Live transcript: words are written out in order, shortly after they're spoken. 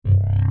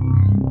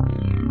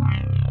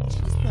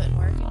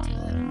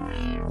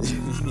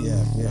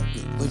Yeah,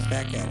 look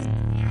back at it.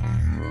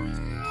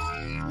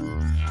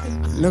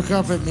 Look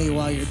up at me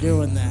while you're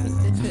doing that.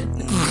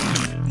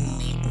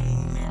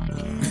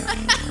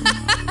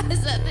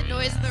 Is that the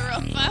noise the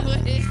robot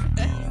would?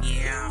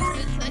 Yeah.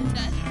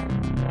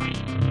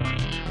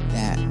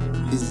 That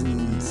is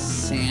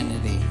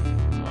insanity.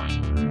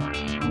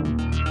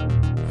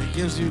 It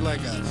gives you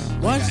like a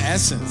What?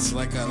 essence,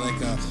 like a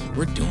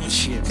we're doing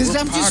shit. Because We're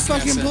I'm just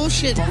fucking podcasting.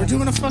 bullshitting. We're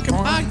doing a fucking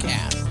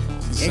podcast.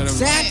 Instead of-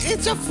 Exactly.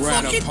 It's a We're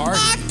at a fucking party.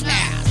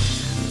 podcast.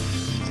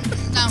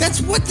 No.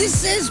 That's what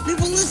this is.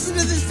 People listen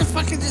to this to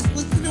fucking just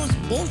listen to us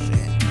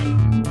bullshit.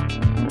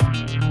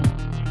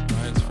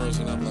 Ryan's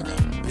frozen up like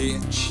a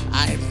bitch.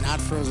 I am not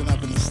frozen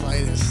up in the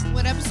slightest.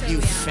 What episode You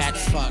are we on fat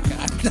today? fuck.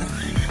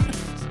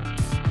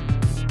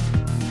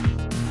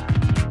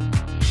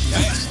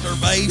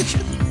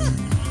 Masturbation.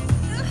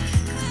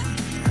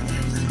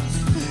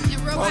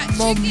 And robot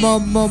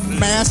chicken.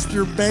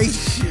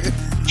 Masturbation.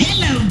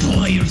 Hello,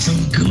 boys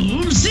and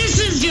ghouls. This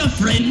is your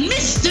friend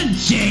Mr.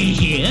 J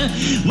here,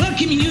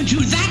 welcoming you to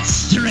That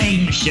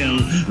Strange Show.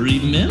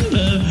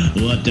 Remember,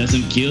 what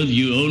doesn't kill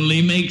you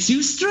only makes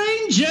you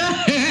stranger.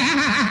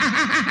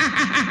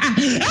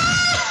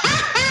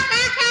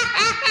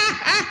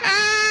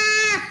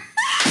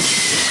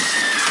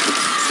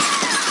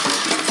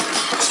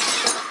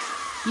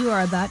 You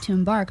are about to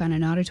embark on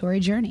an auditory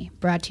journey,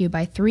 brought to you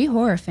by three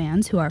horror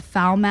fans who are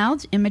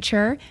foul-mouthed,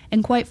 immature,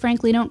 and quite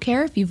frankly don't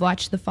care if you've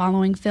watched the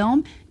following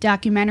film,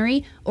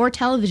 documentary, or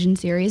television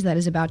series that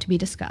is about to be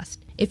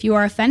discussed. If you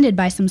are offended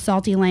by some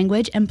salty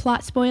language and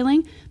plot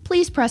spoiling,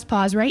 please press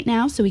pause right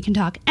now so we can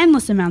talk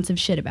endless amounts of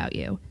shit about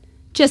you.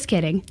 Just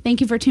kidding.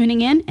 Thank you for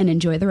tuning in and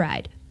enjoy the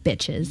ride,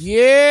 bitches.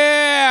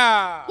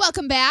 Yeah.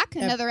 Welcome back.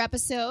 Another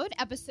episode.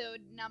 Episode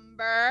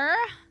number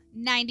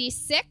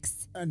 96.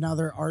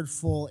 Another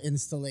artful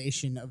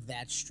installation of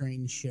That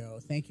Strange Show.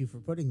 Thank you for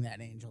putting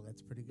that, Angel.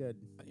 That's pretty good.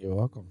 You're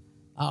welcome.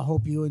 I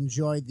hope you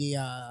enjoyed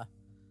the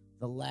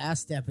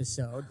last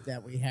episode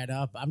that we had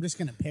up. I'm just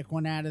gonna pick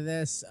one out of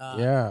this.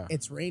 Yeah.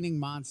 It's Raining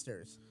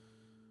Monsters.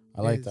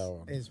 I like is- that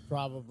one. Is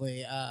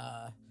probably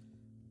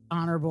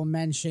honorable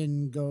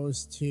mention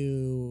goes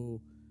to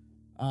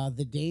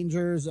the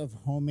dangers of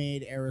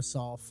homemade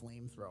aerosol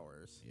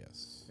flamethrowers.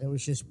 Yes. It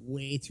was just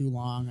way too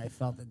long. I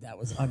felt that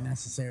was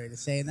unnecessary to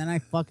say, and then I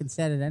fucking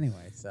said it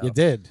anyway. So You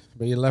did,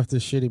 but you left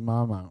his shitty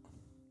mom out.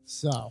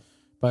 So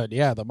But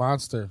yeah, The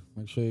Monster.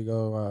 Make sure you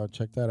go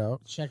check that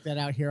out. check that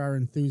out. Here are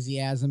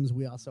enthusiasms.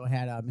 We also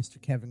had Mr.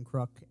 Kevin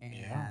Crook and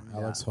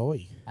Alex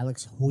Hoy.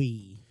 Alex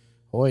Hui.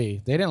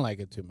 Hoy. They didn't like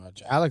it too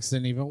much. Alex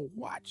didn't even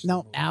watch.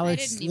 No, the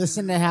Alex. didn't even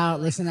Listen to how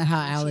really watch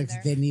Alex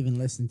either. didn't even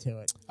listen to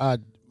it.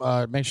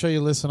 movie. Make sure you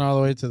listen all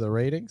the way to the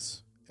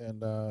ratings, and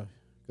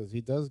because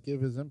he does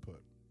give his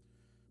input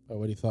about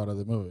what he thought of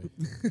the movie.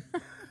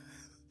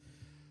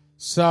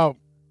 So,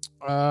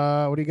 what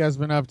have you guys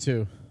been up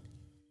to?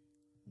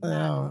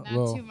 Not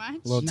little, too much.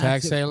 little Not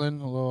tag too-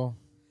 sailing, a little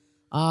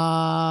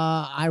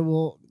I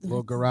will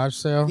garage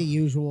sale, the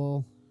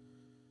usual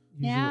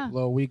Yeah.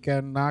 little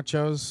weekend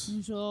nachos.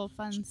 Usual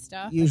fun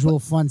stuff. usual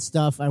fun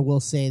stuff. I will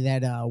say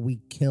that we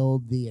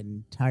killed the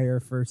entire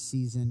first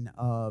season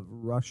of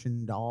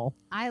Russian Doll.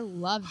 I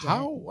loved it.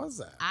 How was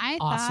that? I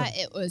Awesome. thought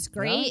it was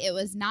great. Yeah. It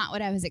was not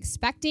what I was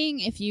expecting.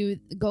 If you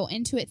go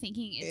into it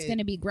thinking it's going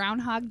to be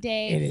Groundhog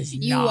Day, It is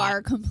you not.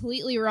 are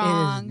completely It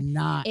wrong. is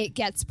not It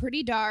gets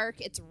pretty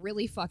dark. It's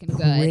really fucking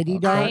good. Pretty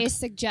dark? I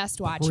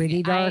suggest watching pretty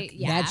it. dark.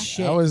 Yeah. That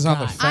shit. I was on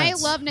the God. fence. I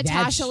love That's-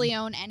 Natasha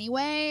Lyonne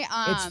anyway.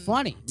 It's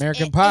funny.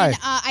 American and- Pie. and,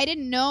 I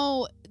didn't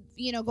know,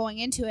 going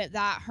into it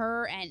that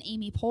her and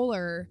Amy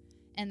Poehler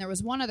and there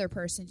was one other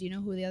person. Do you know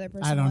who the other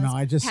person was? I don't know.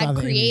 I just saw had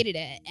the created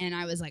it, and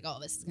I was like, oh,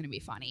 this is going to be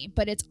funny.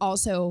 But it's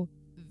also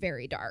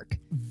very dark.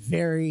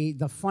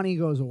 The funny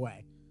goes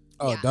away.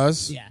 Oh, Yeah. it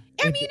does? Yeah.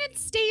 I mean, it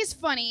stays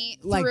funny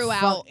like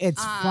throughout.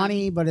 it's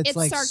funny, but it's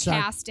like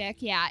sarcastic.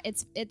 Yeah,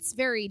 it's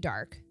very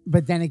dark.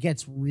 but then it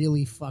gets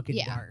really fucking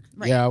Yeah, dark.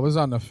 right. Yeah, I was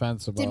on the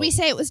fence about Did we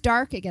say it was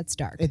dark? It gets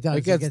dark. It does.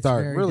 It gets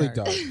dark, very really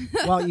dark.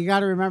 Well, you got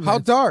to remember How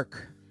it's-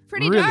 dark?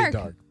 Pretty really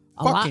dark.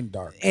 a lot- Fucking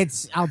dark.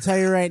 It's. I'll tell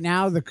you right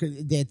now.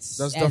 It's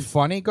Does the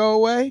funny go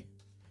away?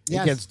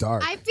 Yes. It gets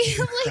dark. I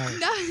feel like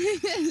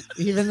no.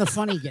 even the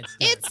funny gets.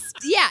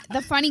 Dark.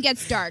 The funny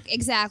gets dark.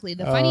 Exactly.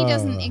 The funny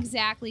doesn't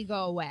exactly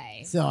go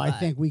away. So I but-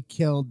 think we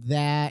killed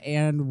that,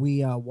 and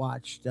we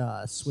watched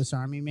Swiss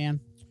Army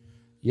Man,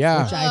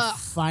 yeah. which I Ugh.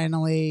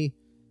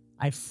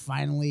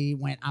 finally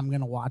went. I'm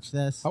gonna watch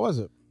this. How was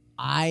it?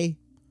 I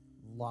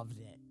loved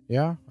it.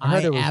 Yeah, I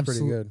heard it was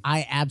pretty good.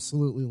 I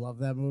absolutely love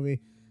that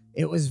movie.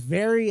 It was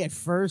very at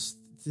first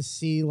to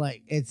see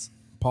like it's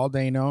Paul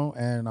Dano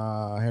and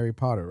Harry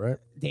Potter, right?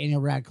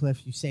 Daniel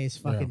Radcliffe. You say his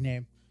fucking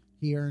name.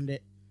 He earned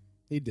it.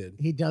 He did.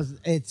 He does.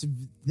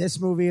 This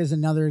movie is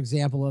another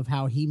example of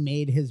how he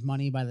made his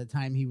money by the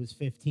time he was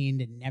 15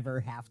 to never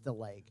have to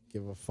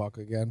Give a fuck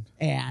again.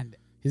 and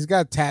He's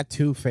got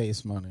tattoo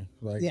face money,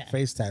 like Yeah.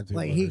 face tattoo.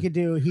 like money. he could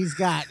do. He's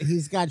got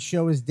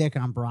show his dick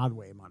on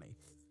Broadway money.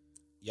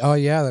 Oh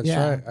yeah, that's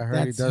Yeah, right. I heard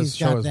he he's does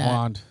got show his that.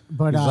 wand.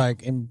 But He's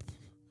like in,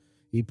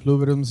 he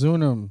pluvidum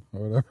zunum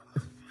or whatever.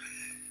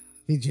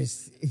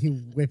 He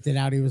whipped it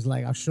out. He was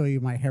like, "I'll show you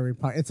my Harry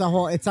Potter." It's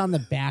on the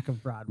back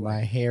of Broadway. My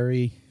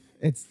hairy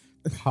It's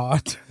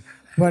pot.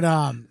 but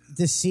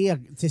to see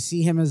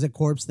him as a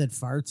corpse that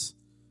farts.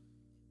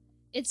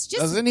 It's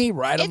just. Doesn't he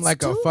ride him it's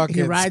like a too- fucking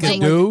He rides him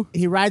skidoo?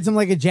 he rides him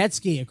like a jet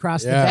ski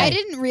across the Yeah. bay. I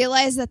didn't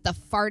realize that the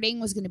farting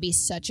was going to be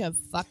such a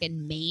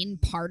fucking main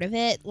part of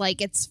it.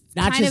 Like it's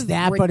Not kind just of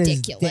that,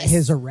 ridiculous. but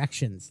his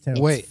erections too.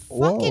 Wait, fucking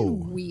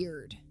whoa.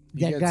 weird.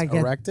 He that gets guy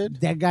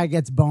erected? That guy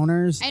gets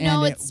boners. I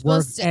know and it's it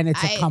works, supposed to- and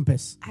it's a I-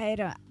 compass.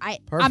 I'm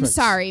Perfect.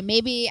 sorry.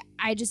 Maybe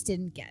I just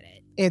didn't get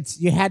it.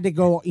 You had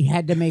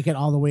to make it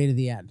all the way to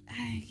the end.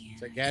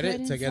 To get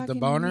it? To get the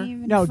boner?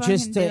 No,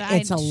 just to,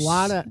 it's a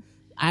lot of.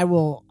 I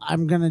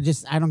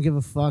don't give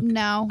a fuck.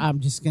 No. I'm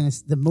just gonna.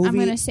 The I'm movie.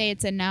 gonna say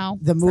it's a no.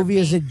 The for movie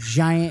is me. a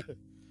giant.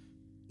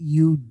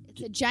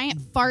 It's a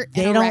giant fart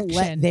They and don't erection.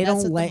 let. They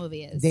That's don't what let. the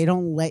movie is. They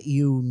don't let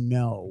you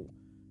know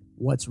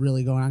what's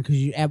really going on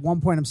because at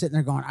one point I'm sitting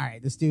there going, "All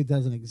right, this dude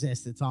doesn't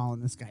exist. It's all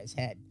in this guy's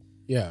head."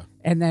 Yeah.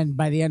 And then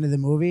by the end of the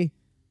movie,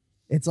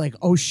 it's like,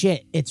 "Oh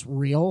shit, it's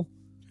real."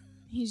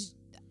 He's.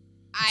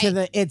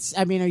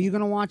 I mean, are you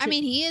gonna watch it? I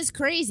mean, he is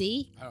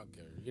crazy. I don't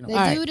care. You know, The All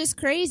right. dude is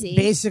crazy.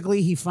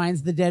 Basically, he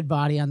finds the dead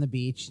body on the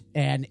beach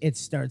and it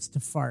starts to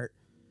fart,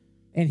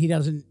 and he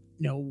doesn't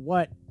know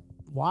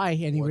why,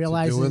 and he What to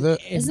realizes do with it?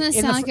 Doesn't this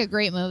sound like a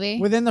great movie?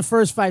 within the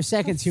first 5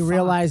 seconds, he fuck?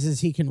 realizes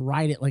he can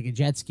ride it like a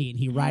jet ski, and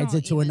he rides don't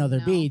it to even another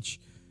know. beach,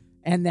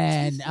 and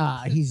then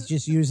he's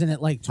just using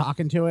it like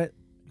talking to it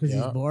because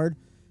Yeah. he's bored,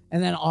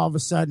 and then all of a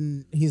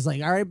sudden he's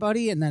like, "All right,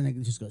 buddy," and then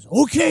it just goes,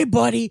 "Okay,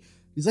 buddy."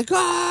 He's like,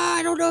 I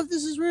don't know if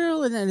this is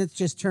real, and then it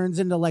just turns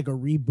into like a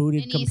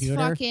rebooted and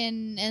computer.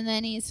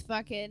 he's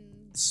fucking.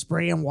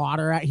 Spraying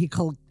water out. He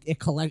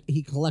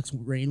collects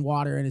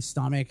rainwater in his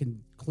stomach and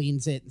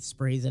cleans it and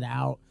sprays it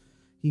out.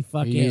 He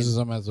fucking he uses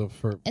them as a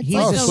It's he's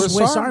like a a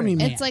Swiss Army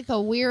man. It's like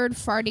a weird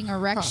farting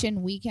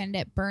erection weekend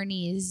at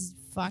Bernie's.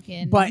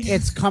 Fucking. but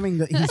it's coming.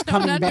 He's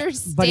coming back.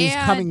 But he's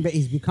understand. coming.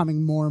 He's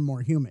becoming more and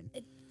more human.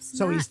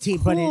 So Not he's cool,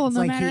 but it's no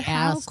like matter he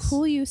how asks.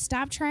 cool you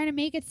stop trying to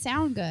make it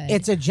sound good.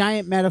 It's a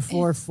giant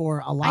metaphor for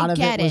a lot I of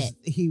get it.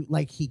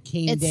 Was he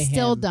came It's to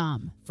still him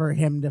dumb. for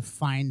him to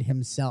find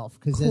himself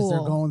because as they're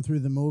Cool. going through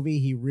the movie,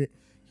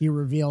 he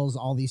reveals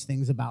all these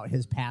things about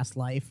his past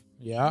life.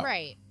 Yeah.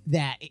 Right.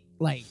 That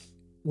like,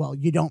 well,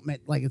 you don't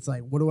like. It's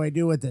like, what do I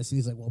do with this? And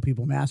he's like, well,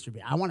 people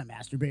masturbate. I want to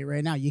masturbate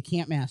right now. You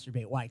can't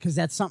masturbate. Why? Because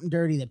that's something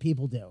dirty that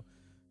people do.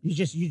 You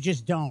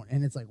just don't.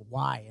 And it's like,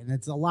 why? And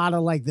it's a lot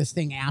of like this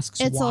thing asks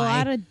It's why. a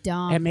lot of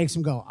dumb. It makes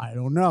him go, I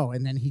don't know.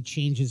 And then he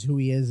changes who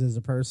he is as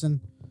a person.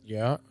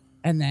 Yeah.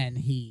 And then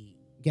he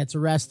gets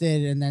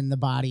arrested. And then the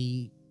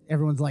body,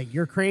 everyone's like,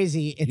 you're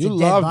crazy. It's You a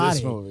dead love body.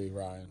 this movie,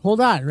 Ryan. Hold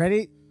on,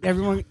 ready?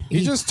 Everyone.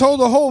 You just told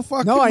the whole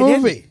fucking No, I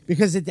movie. didn't.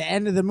 Because at the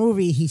end of the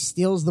movie, he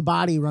steals the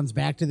body, runs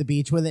back to the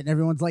beach with it, and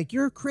everyone's like,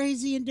 you're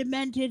crazy and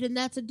demented, and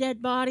that's a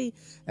dead body.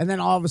 And then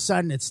all of a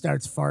sudden, it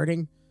starts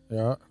farting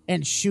Yeah.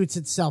 and shoots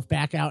itself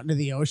back out into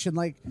the ocean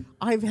like,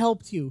 I've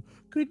helped you.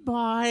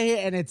 Goodbye.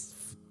 And it's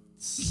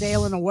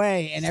sailing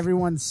away, and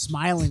everyone's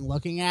smiling,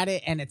 looking at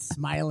it, and it's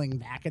smiling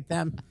back at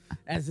them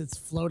as it's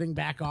floating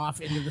back off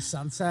into the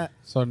sunset.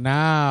 So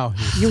now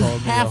he's You told me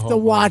the have whole to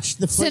movie. watch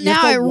the so you now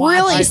have it to watch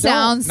really it. don't-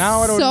 sounds Now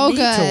I don't so need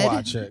good. to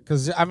watch it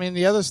because I mean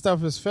the other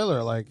stuff is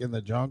filler, like in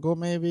the jungle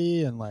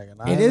maybe, and like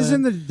an It is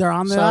in island. they're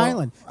on the So,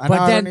 island. I know But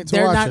I then don't need to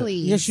they're watch not. it.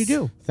 Please. Yes, you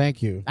do.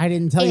 Thank you. I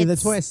didn't tell you the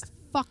It's twist.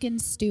 Fucking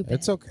stupid.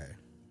 It's okay.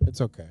 It's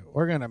okay.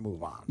 We're gonna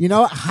move on. You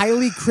know,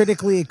 highly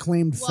critically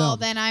acclaimed Well, film.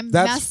 then I'm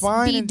That's must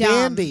fine be and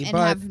dumb dandy, and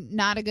but- have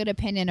not a good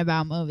opinion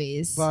about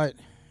movies. But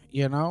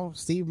you know,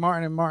 Steve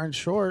Martin and Martin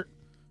Short,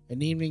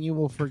 an evening you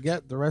will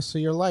forget the rest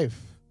of your life.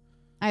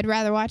 I'd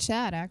rather watch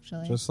that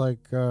actually. Just like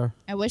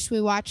I wish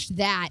we watched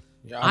that.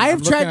 yeah, I have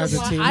looking tried at to. the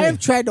Watch, TV. I have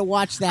tried to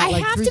watch that. I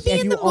like have three, to be and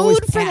in you the always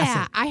mood for pass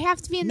that. it. I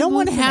have to be in No the mood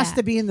one for has that.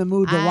 to be in the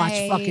mood to watch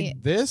I- fucking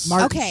this.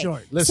 Martin Okay.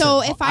 Short. Listen,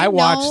 so if I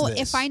watched know this.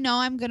 if I know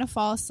I'm gonna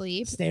fall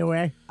asleep, Stay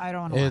away. I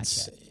don't want to watch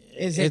it's it.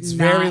 Is it it's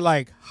very not-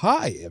 like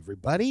hi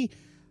everybody,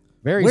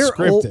 very We're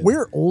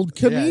scripted. old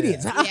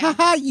comedians.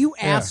 Yeah. You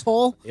Yeah.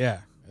 asshole. yeah,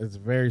 it's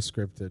very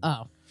scripted.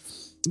 Oh.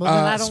 Well,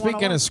 then I don't wanna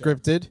Speaking of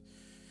watch it.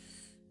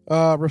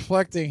 scripted,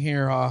 reflecting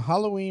here,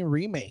 Halloween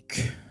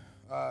remake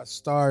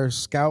stars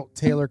Scout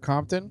Taylor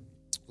Compton,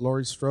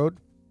 Laurie Strode.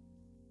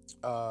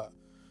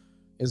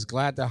 Is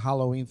glad that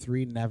Halloween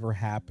 3 never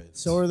happened.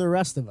 So are the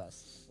rest of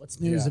us. What's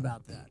news Yeah.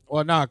 about that?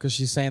 Well, no, because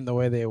she's saying the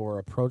way they were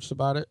approached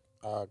about it.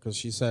 Because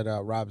she said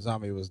Rob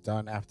Zombie was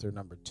done after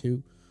number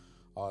 2.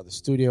 The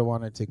studio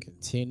wanted to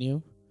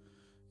continue,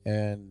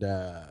 and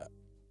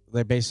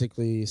they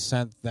basically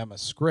sent them a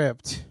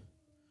script.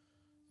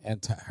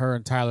 And her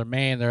and Tyler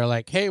Mane, they're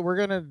like, "Hey, we're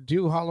gonna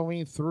do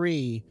Halloween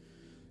 3.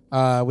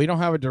 We don't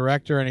have a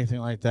director or anything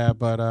like that,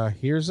 but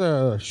here's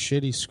a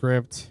shitty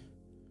script."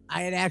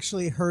 I had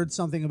actually heard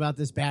something about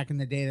this back in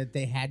the day that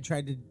they had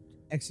tried to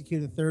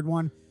execute a third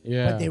one,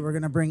 Yeah, but they were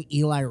going to bring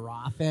Eli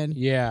Roth in.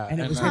 yeah,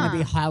 And it was going to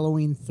be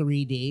Halloween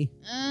 3D.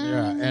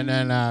 yeah, and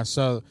then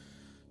so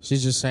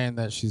she's just saying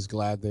that she's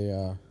glad they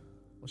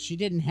Well, she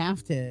didn't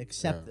have to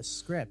accept the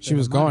script. She or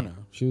was the money. going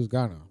to. She was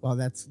gonna. Well,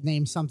 that's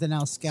name something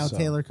else Scout So.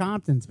 Taylor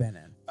Compton's been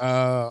in.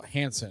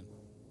 Hanson.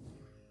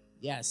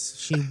 Yes,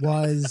 she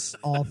was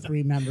all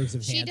three members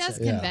of She Hanson. does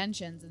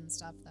conventions and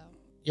stuff, though.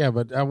 Yeah,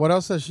 but what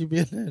else has she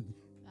been in?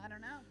 I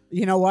don't know.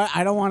 You know what?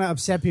 I don't want to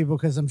upset people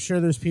because I'm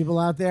sure there's people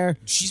out there.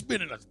 She's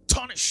been in a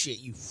ton of shit.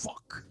 You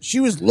fuck. She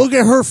was look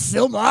at her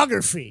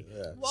filmography.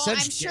 Well, Said I'm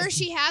she sure doesn't-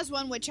 she has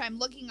one, which I'm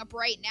looking up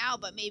right now,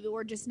 but maybe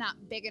we're just not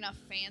big enough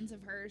fans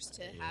of hers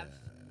to have.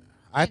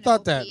 I You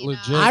thought know, that being,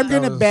 legit. I'm that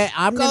gonna was- bet.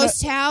 I'm gonna.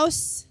 Ghost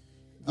House,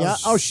 Yeah.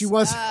 Oh, she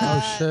was.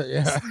 Oh shit!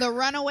 Yeah. The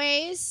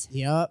Runaways,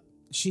 Yep.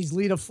 She's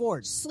Lita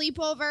Ford.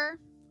 Sleepover,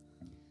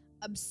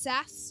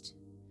 Obsessed,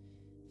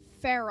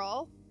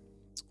 Feral,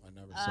 I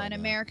never saw An that.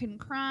 American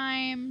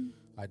Crime,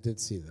 I did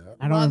see that.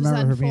 I don't Love's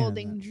remember her being in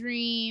Unfolding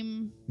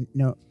Dream, that.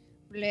 No.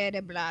 blah,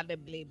 blah, blah, blah,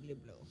 blah, blah,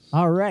 blah.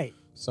 All right.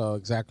 So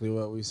exactly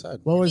what we said.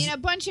 What I was? mean, a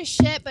bunch of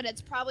shit, but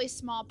it's probably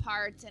small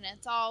parts, and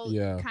it's all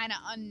Yeah. kind of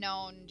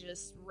unknown,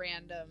 just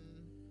random.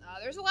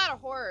 There's a lot of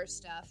horror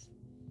stuff.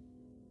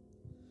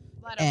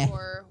 A lot of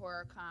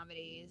horror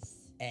comedies,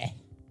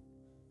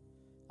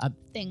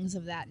 things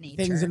of that nature.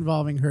 Things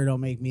involving her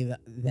don't make me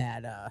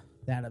that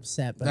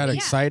upset. But Not Yeah.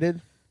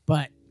 excited.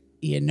 but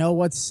you know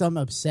what's some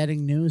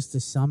upsetting news to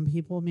some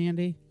people,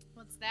 Mandy?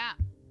 What's that?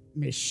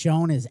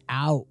 Michonne is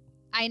out.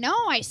 I know.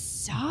 I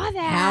saw that.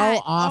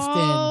 How often-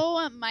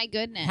 Oh my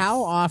goodness!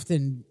 How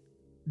often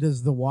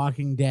does The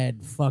Walking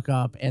Dead fuck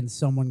up and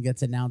someone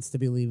gets announced to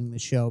be leaving the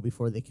show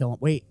before they kill him?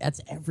 Wait,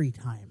 that's every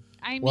time.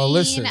 I mean, Well,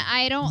 listen,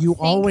 I don't you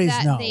think always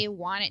that know. they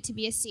want it to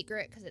be a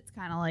secret because it's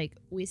kind of like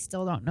we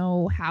still don't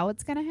know how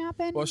it's going to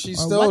happen. Well, she's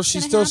or still what's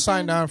she's gonna still happen.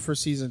 signed on for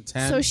season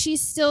 10. So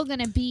she's still going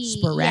to be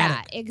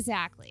Sporadic. Yeah,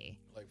 exactly.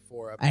 like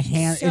 4 A episodes.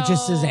 hand. It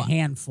just is a So-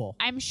 handful.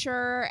 I'm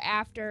sure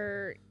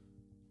after.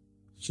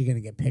 She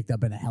gonna get picked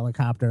up in a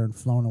helicopter and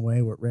flown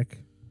away with Rick.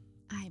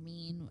 I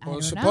mean, I Well,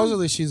 don't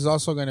supposedly she's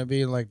also going to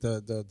be in like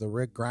the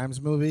Rick Grimes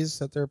movies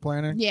that they're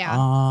planning. know. Yeah.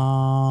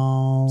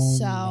 Oh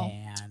So-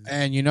 man.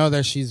 And you know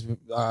that she's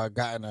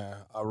gotten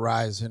a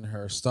rise in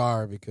her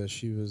star because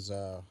she was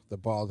the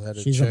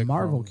bald-headed She's a chick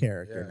Marvel from-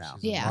 character yeah, now.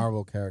 She's Yeah, a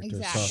Marvel character.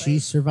 exactly. She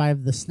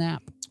survived the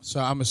snap. So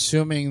I'm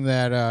assuming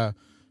that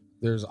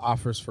there's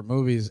offers for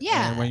movies.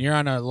 Yeah. And when you're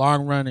on a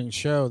long-running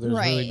show, there's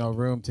really Right. no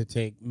room to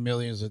take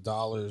millions of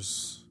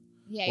dollars.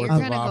 Yeah, Worth you're of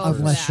going to go offers. for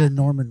Unless that. you're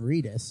Norman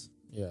Reedus.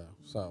 Yeah.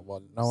 So,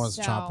 well, no one's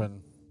So, chomping.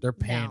 They're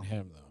paying no.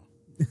 him,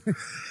 though.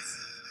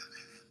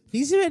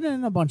 He's been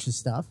in a bunch of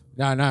stuff.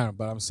 No,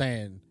 but I'm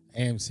saying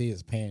AMC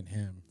is paying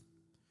him.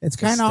 It's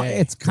to kind of stay-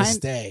 it's to kind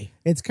stay.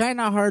 it's kind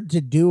of hard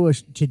to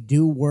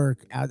do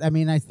work. I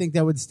mean, I think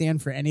that would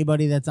stand for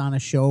anybody that's on a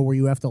show where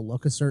you have to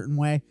look a certain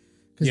way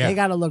because Yeah. they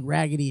got to look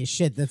raggedy as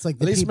shit. That's like At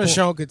the least people.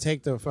 Michonne could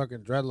take the fucking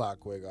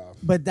dreadlock wig off.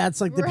 But that's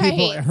like the Right.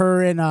 people.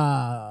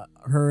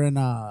 Her and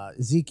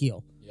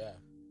Ezekiel.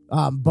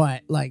 Yeah.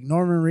 But like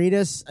Norman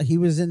Reedus, he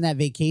was in that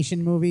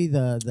vacation movie.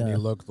 And he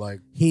looked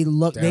like They just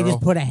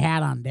Daryl. put a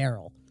hat on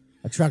Daryl,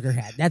 a trucker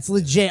hat. That's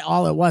legit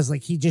all it was.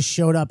 Like he just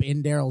showed up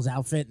in Daryl's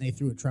outfit and they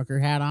threw a trucker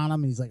hat on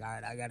him. And he's like, all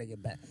right, I got to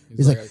get back.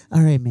 He's like,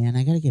 all right, man,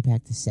 I got to get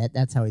back to set.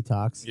 That's how he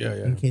talks. Yeah,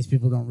 yeah. In case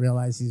people don't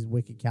realize he's a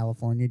wicked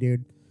California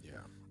dude.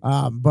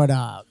 Yeah. But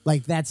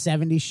like that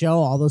 70s show,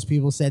 all those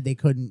people said they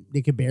could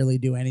barely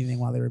do anything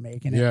while they were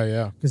making it.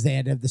 Yeah. Because they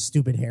had to have the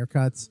stupid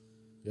haircuts.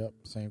 Yep.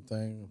 Same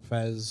thing.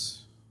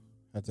 Fez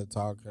had to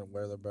talk and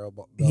wear the bell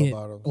He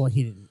bottoms.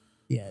 didn't.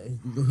 Yeah,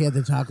 he had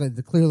to talk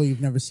like clearly you've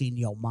never seen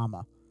Yo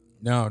Mama.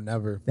 No,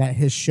 never. That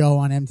his show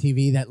on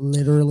MTV that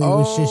literally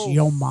was just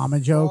Yo Mama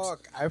jokes.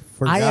 Fuck, I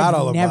forgot I have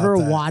all never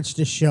about that. watched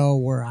a show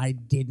where I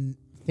didn't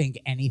think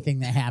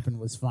anything that happened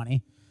was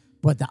funny,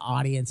 but the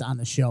audience on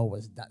the show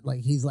was like,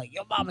 he's like,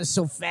 "Your mama's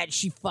so fat,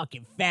 she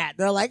fucking fat."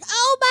 They're like,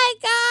 "Oh my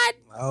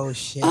god, Oh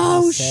shit!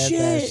 oh he said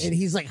that shit!" And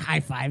he's like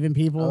high fiving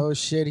people. Oh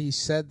shit! He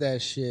said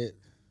that shit.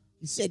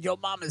 He said, "Your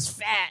mama's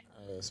fat."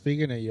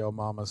 Speaking of Yo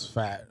Mama's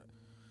fat,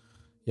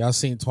 y'all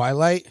seen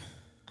Twilight?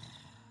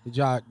 Did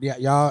y'all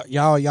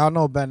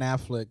know Ben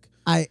Affleck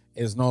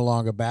is no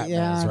longer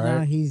Batman, right?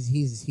 No,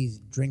 he's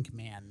drink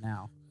man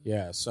now.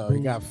 Yeah, so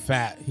he got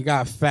fat. He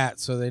got fat,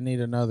 so they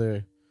need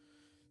another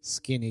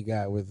skinny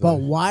guy with. But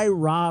why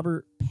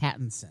Robert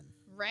Pattinson?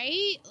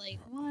 Right? Like,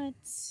 what?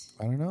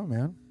 I don't know,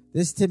 man.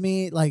 This to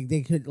me, like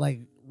they could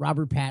like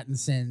Robert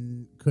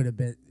Pattinson could have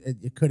been.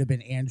 It could have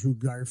been Andrew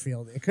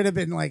Garfield. It could have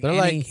been like They're any,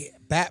 like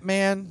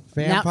Batman,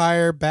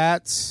 vampire,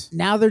 bats.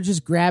 now they're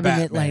just grabbing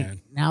it like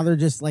Batman. now they're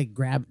just like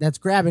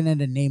grabbing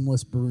at a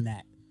nameless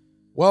brunette.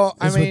 Well,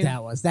 I That's mean, what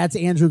that was. That's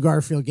Andrew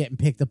Garfield getting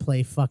picked to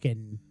play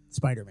fucking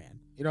Spider-Man.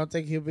 you don't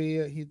think he'll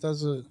be?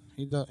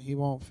 He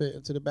won't fit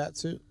into the bat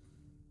suit.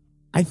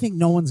 I think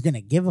no one's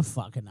gonna give a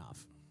fuck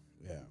enough.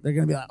 Yeah. They're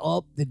gonna be like,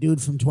 "Oh, the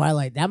dude from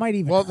Twilight." That might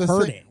even Well,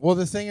 hurt it.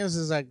 the thing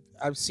is like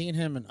I've seen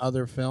him in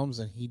other films,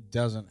 and he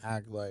doesn't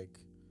act like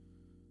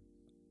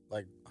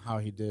how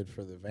he did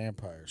for the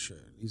vampire shit.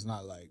 He's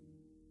not like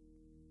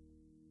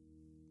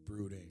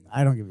brooding,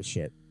 I don't give a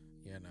shit.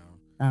 you know.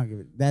 I don't give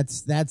it.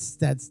 That's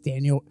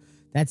Daniel.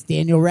 That's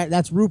Daniel.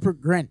 That's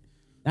Rupert Grint.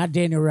 Not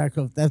Daniel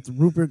Radcliffe. That's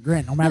Rupert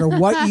Grint. No matter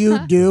what you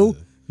do,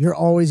 you're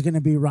always going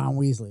to be Ron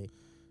Weasley.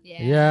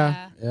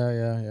 Yeah.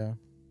 Yeah.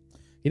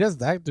 He does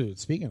that dude.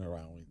 Speaking of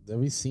Ron Weasley, have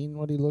we seen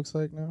what he looks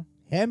like now?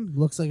 Him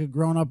looks like a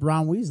grown-up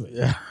Ron Weasley.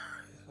 Yeah.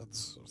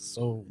 That's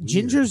so weird.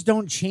 Gingers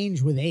don't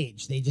change with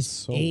age. They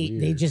just So They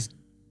weird. just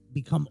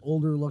become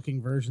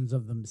older-looking versions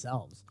of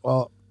themselves.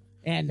 Well,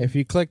 And if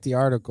you click the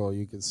article,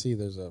 you can see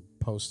there's a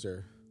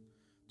poster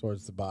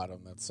towards the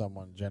bottom that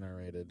someone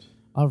generated.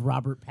 of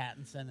Robert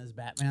Pattinson as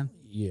Batman,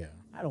 Yeah.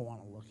 I don't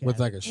want to look at With it.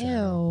 like a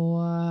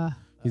shadow. Ew.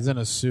 He's in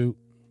a suit,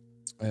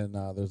 and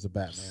there's a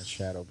Batman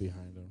shadow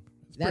behind him.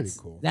 It's That's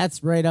pretty cool.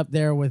 That's right up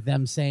there with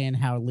them saying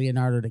how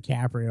Leonardo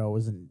DiCaprio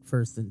was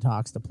first in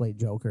talks to play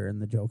Joker in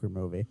the Joker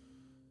movie.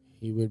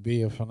 He would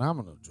be a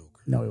phenomenal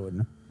Joker. No, he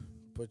wouldn't.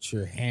 Put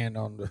your hand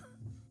on the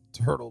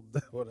turtle,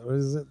 what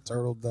is it?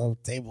 Turtle dove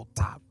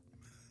tabletop.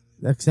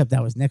 Except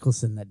that was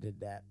Nicholson that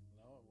did that.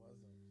 No, it wasn't.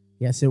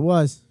 Yes, it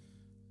was.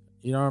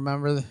 You don't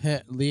remember the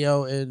hit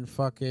Leo in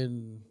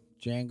fucking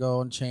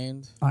Django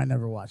Unchained? I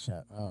never watched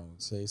that. Oh,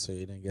 see, so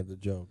you didn't get the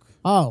joke.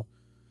 Oh,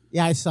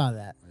 yeah, I saw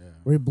that. Yeah.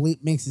 Where he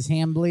makes his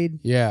hand bleed.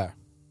 Yeah.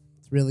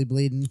 It's really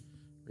bleeding.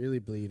 Really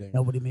bleeding.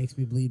 Nobody makes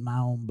me bleed my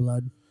own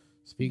blood.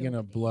 Speaking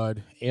of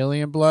blood,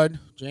 alien blood,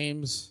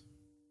 James,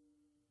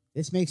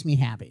 This makes me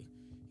happy.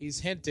 he's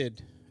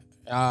hinted,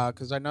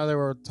 because I know they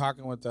were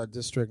talking with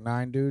District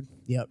 9 dude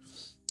Yep.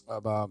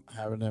 about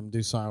having them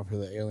do something for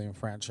the Alien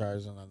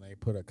franchise, and then they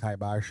put a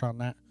kibosh on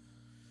that.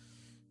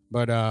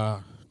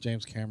 But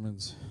James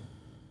Cameron's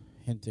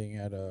hinting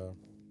at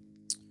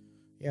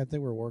yeah, I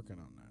think we're working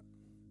on that.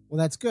 Well,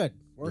 that's good.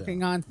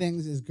 Working on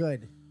things is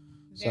good.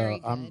 Very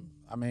So good.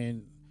 I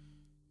mean,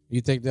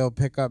 you think they'll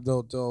pick up?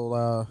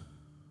 They'll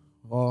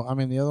well, I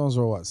mean, the other ones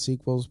are what,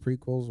 sequels,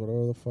 prequels,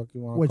 whatever the fuck you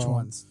want to Which call 'em?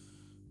 ones?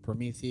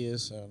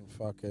 Prometheus and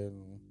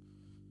fucking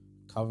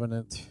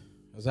Covenant.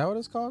 Is that what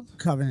it's called?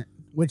 Covenant,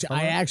 which I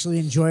Covenant? actually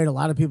enjoyed. A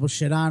lot of people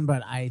shit on,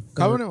 but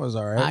Covenant was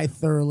alright. I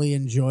thoroughly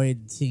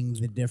enjoyed seeing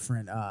the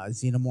different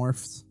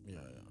xenomorphs. Yeah.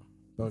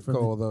 But For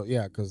cool though,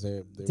 yeah, because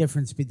they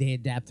They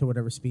adapt to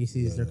whatever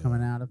species they're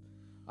coming out of.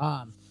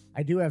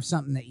 I do have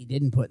something that you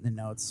didn't put in the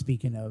notes.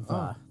 Speaking of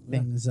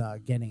things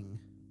getting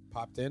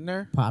popped in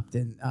there. popped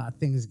in,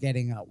 things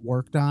getting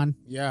worked on.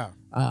 Yeah.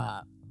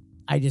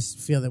 I just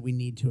feel that we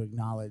need to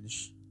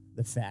acknowledge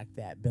the fact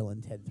that Bill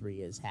and Ted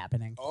 3 is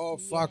happening. Oh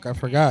fuck, I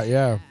forgot.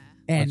 Yeah,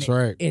 And that's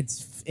right.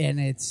 It's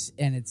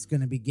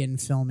going to begin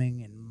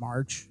filming in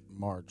March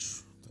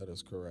March. That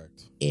is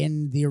correct.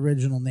 in the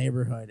original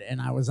neighborhood.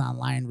 And I was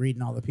online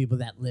reading all the people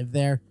that live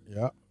there,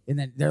 Yeah. and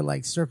then they're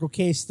like, Circle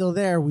K's still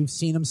there. We've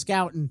seen them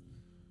scouting.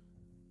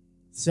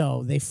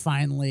 So they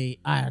finally,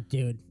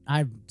 dude,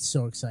 I'm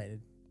so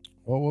excited.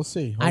 Well, we'll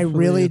see. I Hopefully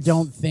really it's-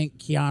 don't think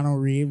Keanu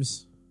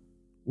Reeves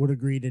would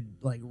agree to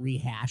like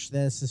rehash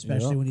this,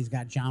 especially Yeah. when he's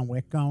got John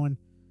Wick going.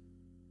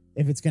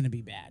 If it's going to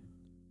be bad,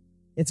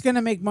 it's going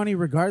to make money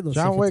regardless.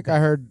 John if it's Wick. bad. I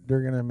heard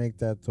they're gonna make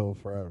that till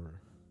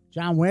forever.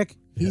 John Wick.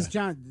 He's Yeah.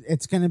 John.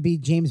 It's going to be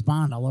James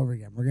Bond all over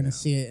again. We're going to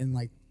see it in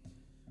like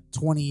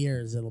 20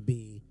 years. It'll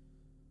be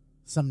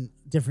some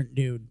different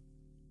dude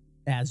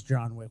as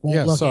John Wick. Won't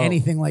Yeah, look so-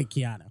 anything like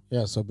Keanu.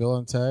 Yeah. So Bill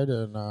and Ted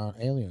and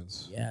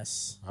Aliens.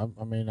 Yes.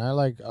 I mean, I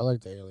like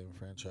the Alien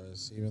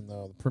franchise, even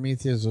though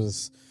Prometheus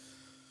was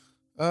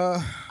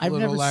a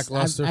little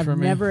lackluster I've for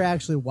me. never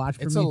actually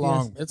watched It's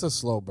Prometheus. it's a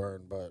slow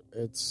burn, but I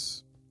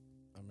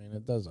mean,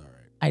 it does all right.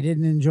 I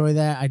didn't enjoy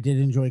that. I did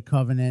enjoy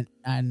Covenant,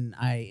 and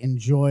I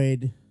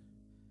enjoyed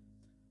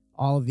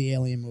all of the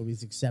Alien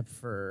movies except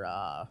for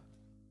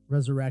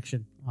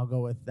Resurrection. I'll go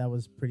with that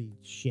was pretty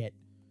shit.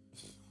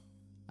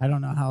 I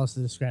don't know how else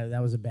to describe it.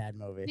 That was a bad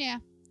movie. Yeah.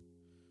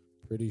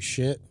 Pretty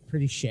shit.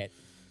 Pretty shit.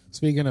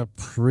 Speaking of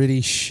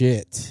pretty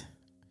shit.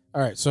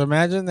 All right, so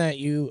imagine that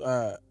you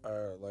are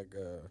like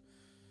a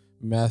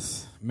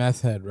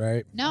meth head,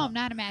 right? No, I'm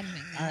not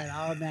imagining All that. right,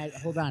 I'll imagine.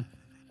 Hold on.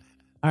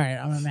 All right,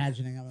 I'm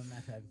imagining I'm a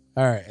meth head.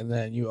 All right, and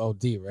then you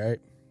OD, right?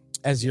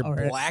 As you're All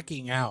right.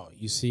 blacking out,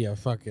 you see a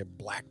fucking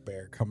black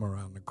bear come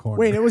around the corner.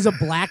 Wait, it was a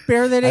black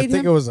bear that I ate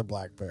think him? it was a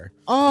black bear.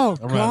 Oh,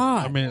 I'm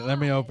God. I mean, let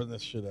me open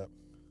this shit up.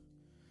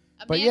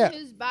 A But man yeah.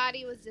 whose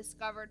body was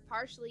discovered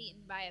partially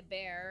eaten by a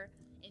bear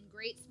in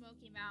Great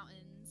Smoky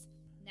Mountains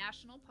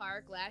National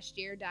Park last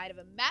year died of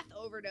a meth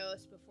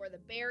overdose before the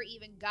bear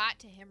even got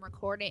to him,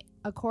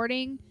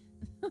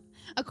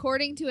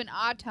 according to an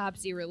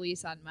autopsy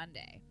release on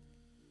Monday.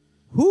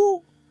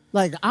 Who?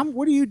 Like,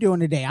 what are you doing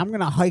today? I'm going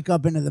to hike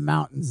up into the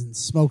mountains and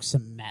smoke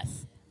some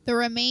meth. The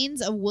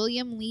remains of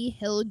William Lee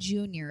Hill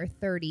Jr.,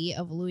 30,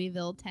 of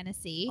Louisville,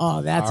 Tennessee,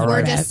 Oh, that's All a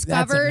right. were meth-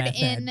 discovered that's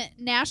a meth in head.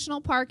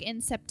 National Park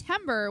in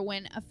September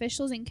when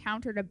officials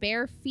encountered a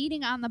bear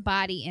feeding on the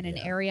body in an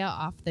area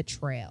off the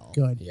trail.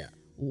 Good. Yeah.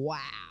 Wow.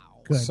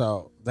 Good.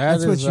 So that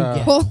That's is what you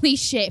get. Holy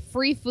shit.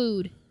 Free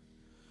food.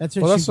 That's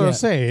what well, you that's what I'm get.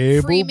 saying.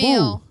 Hey, Free boo boo.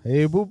 meal.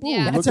 Hey, boo boo.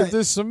 Yeah. Look That's at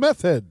this some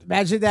meth head.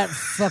 Imagine that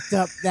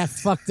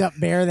fucked up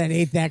bear that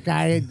ate that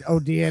guy and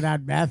OD'd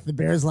on meth. The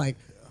bear's like,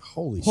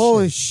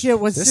 Holy shit,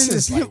 what's This in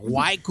is this?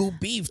 like Waiku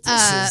beef.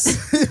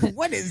 This is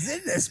What is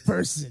in this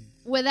person?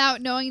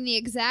 Without knowing the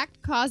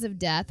exact cause of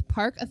death,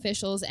 park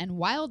officials and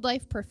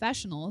wildlife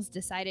professionals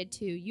decided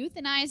to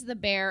euthanize the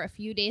bear a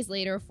few days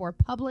later for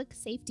public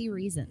safety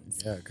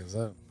reasons. Yeah, because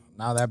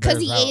now that bear's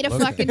Because he out ate a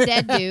looking. fucking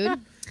dead dude.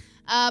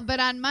 But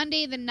on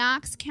Monday, the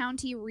Knox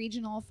County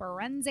Regional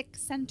Forensic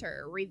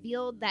Center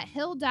revealed that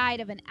Hill died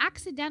of an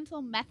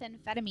accidental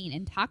methamphetamine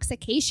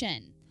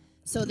intoxication.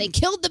 So they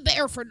killed the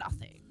bear for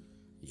nothing.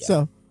 Yeah.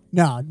 So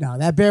no,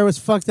 that bear was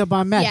fucked up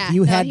on meth. Yeah,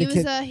 you no, had he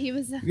to. was he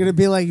was. You're gonna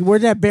be like,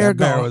 where'd that bear That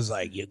go? bear was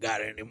like, you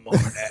got any more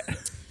of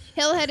that?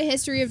 Hill had a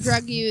history of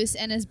drug use,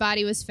 and his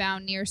body was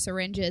found near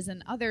syringes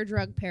and other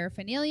drug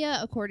paraphernalia,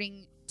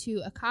 according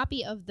to a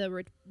copy of the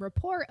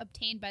report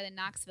obtained by the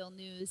Knoxville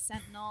News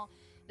Sentinel.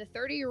 The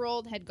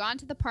 30-year-old had gone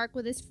to the park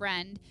with his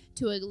friend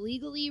to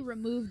illegally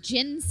remove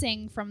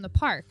ginseng from the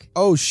park.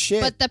 Oh,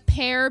 shit. But the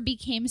pair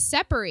became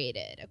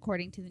separated,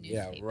 according to the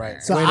Yeah, newspaper.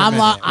 right. So Wait a I'm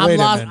minute, I'm wait a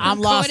lost. minute. I'm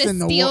Go lost to in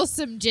the steal wo-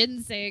 some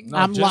ginseng. No,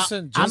 I'm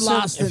ginseng, I'm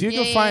lost if in-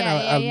 you can find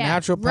a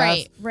natural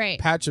Right, right.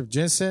 patch of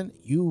ginseng,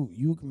 you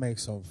can make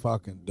some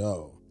fucking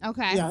dough.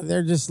 Okay. Yeah,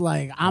 they're just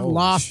like, I'm Holy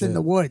lost in shit.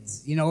 the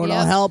woods. You know what'll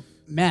Yep. help?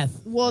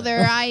 Meth. Well,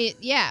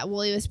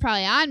 well, he was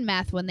probably on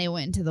meth when they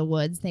went into the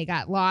woods. They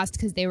got lost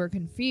because they were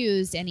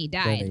confused, and he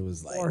Then died. he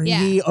was like, Or Yeah.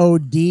 he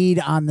OD'd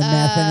on the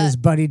meth and his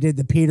buddy did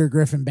the Peter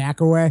Griffin back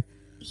away.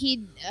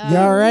 He. You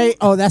all right?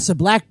 Oh, that's a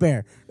black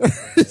bear.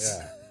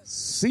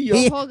 see ya.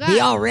 He- Hold on. he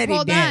already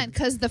Hold dead. on,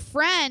 because the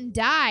friend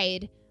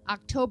died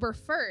October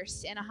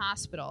 1st in a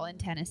hospital in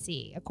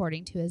Tennessee,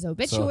 according to his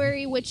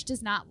obituary, which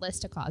does not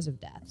list a cause of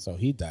death. So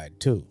he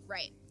died too.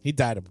 Right. He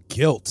died of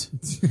guilt.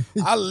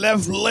 I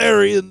left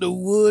Larry in the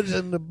woods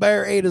and the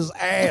bear ate his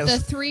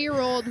ass. The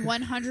 3-year-old,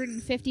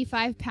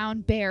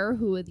 155-pound bear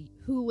who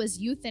was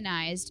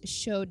euthanized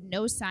showed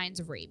no signs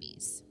of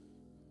rabies.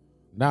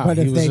 No, But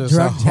he if was they just a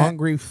drug te-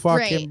 hungry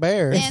fucking Right.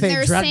 bear. If And they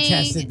they're drug saying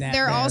tested that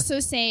they're bear. also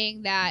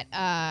saying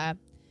that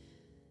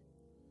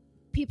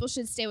people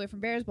should stay away from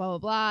bears, blah blah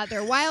blah.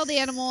 They're wild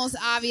animals,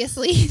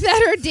 obviously,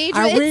 that are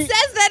dangerous. Are we- It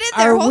says that in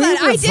there. are Hold we on,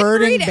 I didn't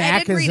reverting read it. I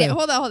back didn't as read it. a-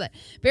 Hold on.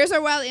 Bears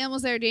are wild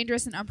animals that are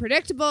dangerous and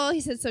unpredictable.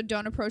 He said, so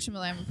don't approach them,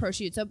 let them approach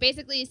you. So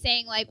basically, he's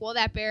saying like, well,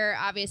 that bear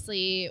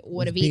obviously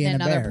would have Was being eaten a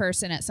another bear.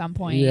 person at some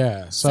point.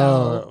 Yeah. So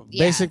So,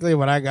 yeah. basically,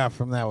 what I got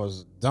from that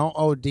was don't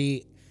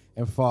OD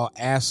and fall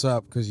ass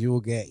up because you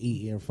will get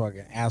eaten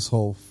fucking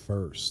asshole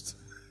first.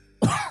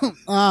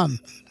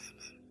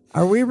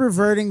 Are we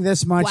reverting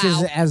this much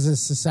Wow. as a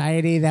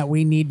society that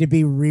we need to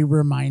be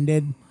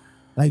reminded?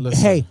 Like,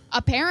 Listen.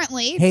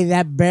 Apparently, hey,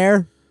 that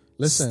bear,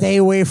 Listen, stay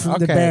away from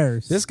the okay,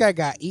 bears. This guy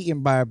got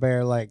eaten by a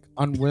bear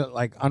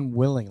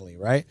unwillingly,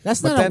 right?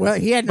 That's But not then- a well.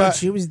 He had no. but-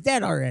 She was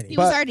dead already. he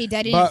was but- already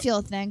dead. He but- didn't feel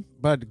a thing.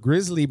 But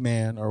Grizzly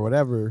Man or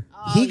whatever,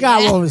 he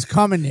got what was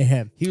coming to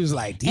him. he was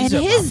like, And these are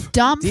his my,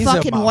 dumb these are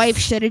fucking my- wife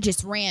should have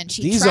just ran.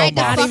 She These tried are to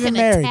my- Not even fucking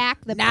married. attack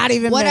the Not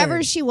even whatever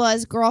married. she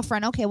was,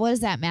 girlfriend. Okay, what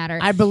does that matter?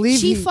 I believe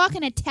she he-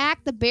 fucking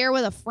attacked the bear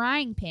with a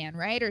frying pan,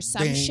 right, or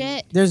some Ding.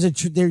 shit. There's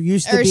there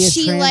used to Or be a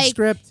she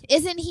transcript. like,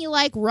 isn't he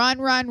like run,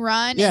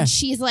 Yeah. and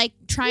she's like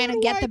trying to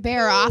get the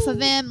bear off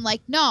of him? Like,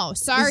 no,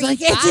 sorry, He's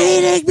like, it's bye.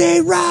 eating me,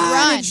 run!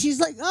 Run. And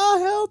she's like, I'll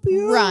help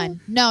you.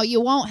 Run. No,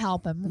 you won't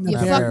help him. You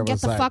the bear fucking get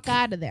was the like, fuck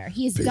out of there.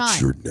 He's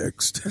done.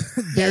 next.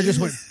 Bear just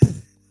went.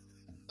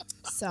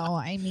 So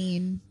I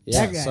mean,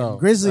 Yeah, That guy, so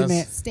Grizzly that's-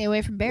 Man. stay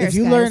away from bears. If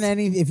you guys. learn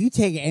if you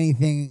take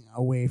anything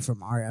away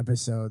from our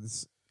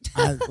episodes,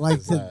 I'd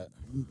like to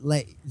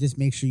just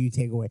make sure you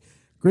take away.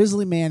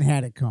 Grizzly Man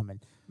had it coming.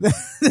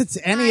 That's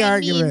any I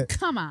argument. mean,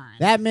 come on.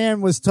 That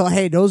man was told,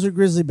 "Hey, those are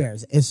grizzly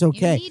bears. It's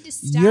okay. need to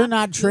stop You're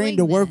not trained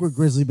to doing work this." with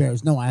grizzly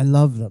bears." No, I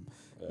love them.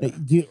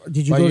 Did you But go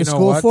you to know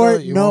school what, for though?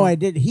 it? You No, won't- I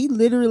did. He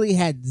literally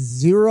had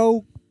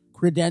zero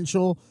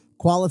credential,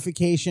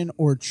 qualification,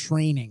 or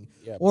training,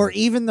 Yeah, or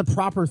even the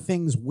proper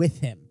things with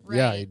him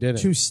Yeah, he did it.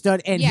 to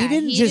study. And yeah, he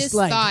didn't just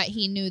like. thought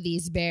he knew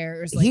these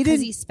bears, He like because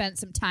didn't- he spent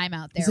some time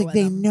out there He's like, with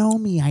they them. know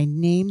me. I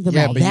named them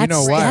Yeah, all. but you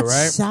know why, that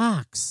right?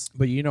 sucks.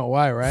 But you know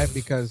why, right?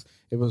 Because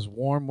it was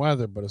warm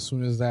weather, but as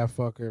soon as that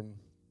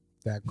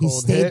He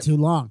cold stayed hit, too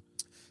long.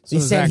 as He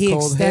soon as said that he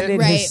cold hit, extended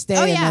Right. his stay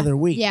Oh, yeah. another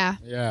week. Yeah,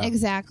 yeah,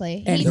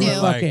 exactly. And He they knew.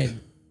 were fucking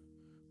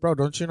bro,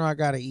 don't you know I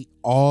gotta eat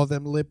all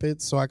them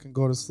lipids so I can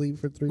go to sleep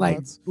for 3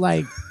 months?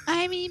 like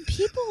I mean,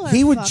 people are.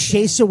 he would fucking-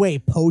 chase away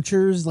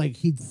poachers. Like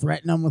he'd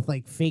threaten them with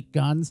like fake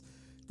guns.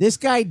 This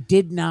guy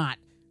did not.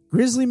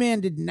 Grizzly Man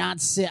did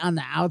not sit on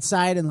the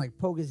outside and like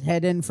poke his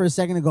head in for a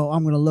second and go,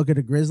 I'm going to look at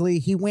a grizzly.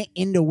 He went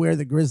into where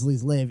the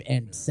grizzlies live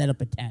and set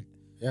up a tent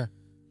Yeah,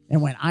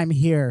 and went, I'm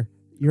here.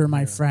 You're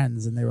my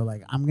friends. And they were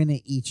like, I'm going to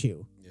eat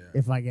you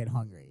if I get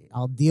hungry.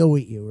 I'll deal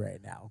with you right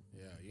now.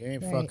 yeah. You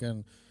ain't Right.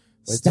 fucking.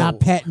 wait Stop till-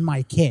 petting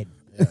my kid.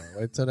 Yeah,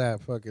 wait till that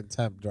fucking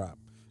temp drop.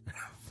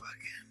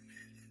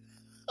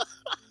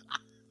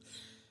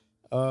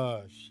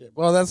 Oh shit!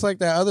 Well, that's like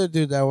that other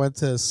dude that went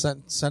to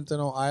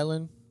Sentinel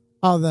Island.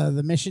 Oh,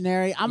 the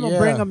missionary. I'm going to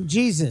Yeah. bring him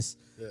Jesus.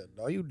 Yeah,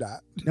 no, you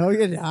not. No,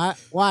 you're not.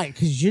 Why?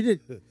 Because you did.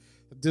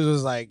 Dude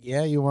was like,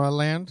 "Yeah, you want to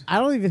land?" I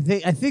don't even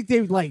think. I think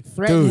they like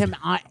threatened Dude. him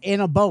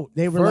in a boat.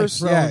 They were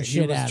First, like throwing he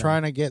shit was at him,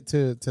 trying to get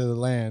to the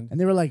land, and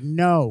they were like,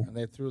 "No." and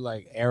they threw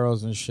like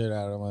arrows and shit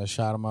at him. And they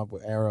shot him up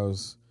with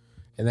arrows,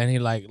 and then he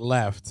like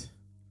left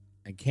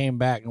and came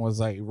back and was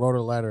like, wrote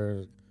a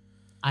letter.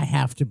 I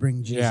have to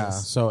bring Jesus. Yeah.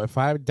 So if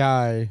I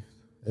die,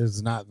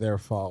 it's not their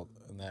fault.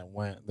 And then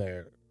went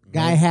there.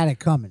 Guy had it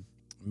coming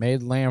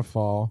made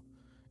landfall,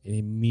 and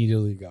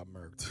immediately got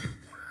murked.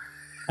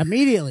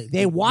 immediately.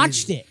 They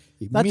watched it.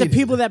 But the Immediately.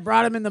 people that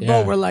brought him in the Yeah.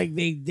 boat were like,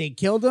 they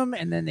killed him,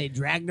 and then they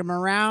dragged him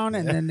around,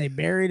 and then they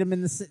buried him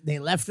in the. They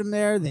left him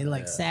there. They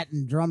like sat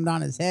and drummed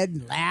on his head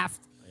and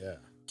laughed. Yeah.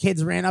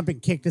 Kids ran up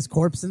and kicked his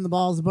corpse in the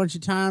balls a bunch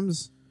of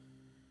times.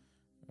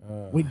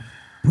 We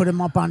put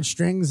him up on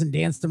strings and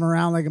danced him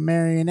around like a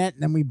marionette,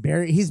 and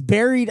then he's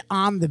buried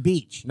on the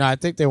beach. No, I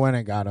think they went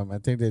and got him. I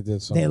think they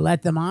did something. They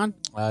let them on.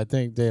 I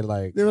think they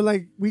like. They were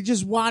like, we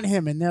just want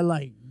him, and they're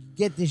like,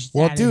 get this shit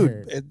Well, out of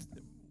dude, here.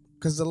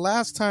 because the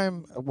last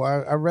time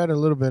I read a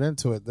little bit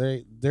into it,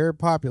 their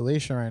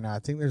population right now, I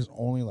think there's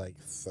only like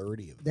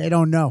 30 of them. They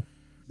don't know.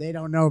 They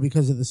don't know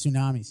because of the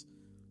tsunamis.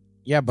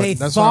 Yeah, but They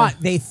that's thought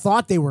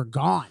why, they were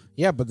gone.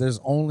 yeah, but there's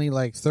only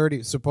like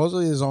 30.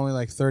 Supposedly, there's only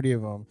like 30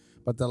 of them.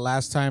 But the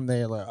last time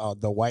they like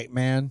the white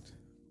man,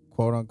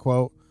 quote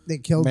unquote, They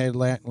killed. made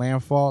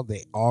landfall,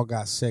 they all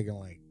got sick and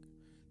like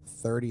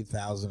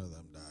 30,000 of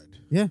them died.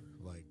 Yeah,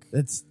 Like,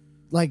 it's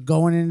like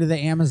going into the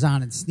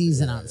Amazon and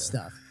sneezing on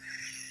stuff.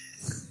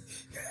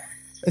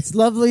 It's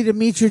lovely to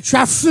meet your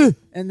traffic,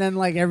 and then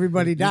like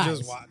everybody dies.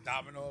 just watch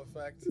domino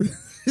effect.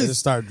 They just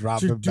start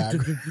dropping back.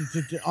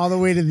 all the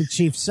way to the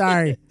chief.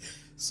 Sorry,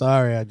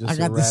 Sorry, I just I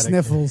got the erratic.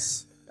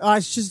 sniffles. Oh,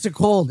 it's just a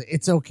cold.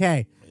 It's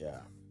okay. Yeah.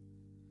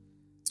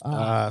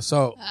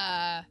 So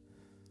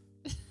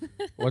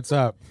what's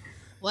up?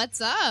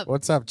 What's up?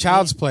 What's up?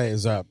 Child's Play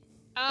is up.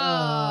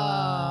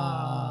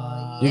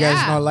 Oh, You guys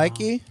yeah. know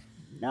Likey?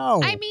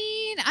 No, I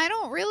mean, I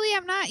don't really.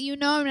 I'm not. I'm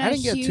not I a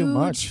didn't get huge too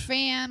much.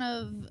 fan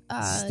of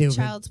Stupid.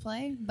 Child's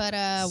Play, but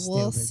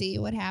we'll Stupid. see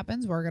what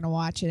happens. We're gonna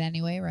watch it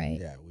anyway, right?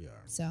 Yeah, we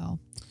are. So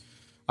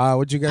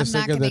What'd you guys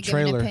I'm think not of gonna the give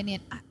an trailer?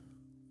 opinion.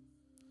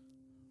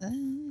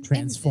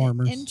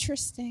 Transformers.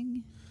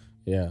 Interesting.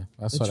 Yeah,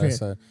 that's the, what I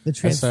said. the I said,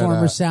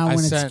 Transformer sound I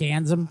when sent- it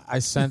scans them. I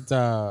sent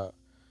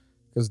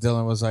because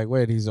Dylan was like,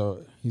 "Wait, he's a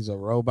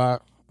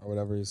robot or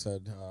whatever he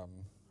said."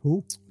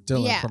 Who?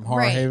 Dylan Yeah, from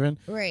Horror right. Haven,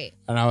 Right.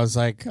 and I was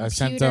like, I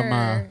sent him.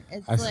 Computer.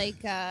 It's I-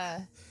 like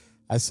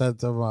I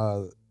sent him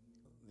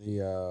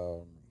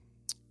the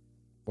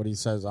what he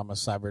says. I'm a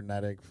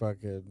cybernetic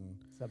fucking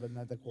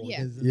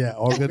Yeah.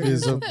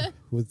 organism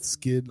with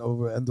skin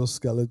over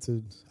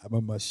endoskeleton. I'm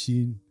a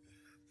machine.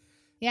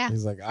 yeah.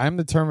 He's like, I'm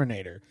the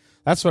Terminator.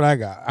 That's what I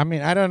got. I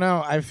mean, I don't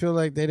know. I feel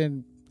like they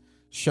didn't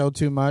show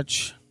too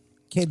much.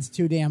 Kid's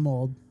too damn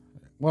old.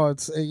 Well,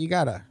 it's you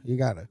gotta.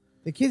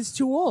 The kid's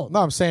too old. No,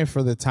 I'm saying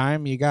for the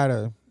time, you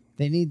gotta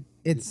They need.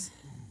 It's.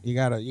 bring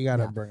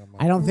them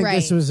up. I don't think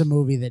this Right. was a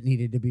movie that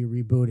needed to be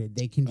rebooted.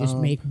 They can just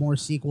make more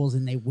sequels,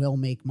 and they will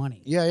make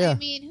money. Yeah. I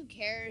mean, who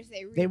cares?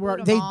 They They were.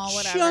 reboot They them all,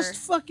 whatever. just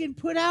fucking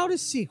put out a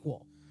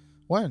sequel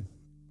When?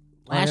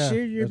 last Oh, yeah.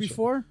 year, year That's-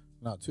 before.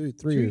 No, 3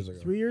 years ago.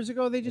 3 years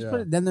ago, they just Yeah.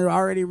 put it. Then they're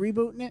already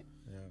rebooting it.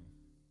 Yeah.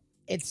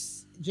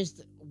 It's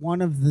just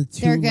one of the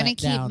two. They're gonna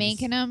keep letdowns.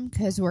 making them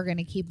because we're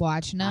gonna keep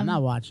watching them. I'm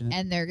not watching it.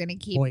 and they're gonna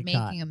keep Boycott.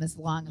 making them as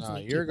long as No,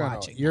 we you're keep gonna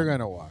watching. you're them.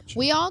 gonna watch.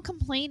 We all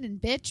complain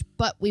and bitch,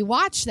 but we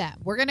watch them.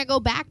 We're gonna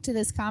go back to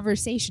this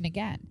conversation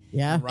again.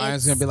 Yeah.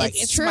 Ryan's gonna be like,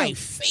 it's it's true. my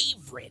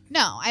favorite.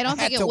 No, I don't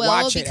I had think to it will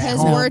watch it at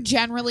because home. we're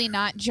generally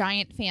not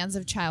giant fans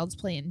of Child's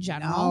Play in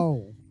general.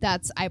 No.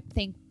 That's I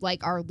think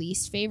like our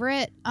least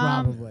favorite.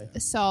 Probably.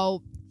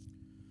 So,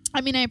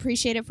 I mean, I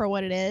appreciate it for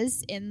what it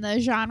is in the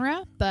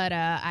genre, but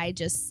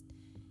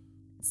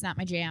it's not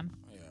my jam.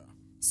 Yeah,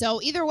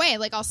 So either way,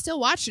 like I'll still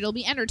watch it. It'll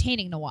be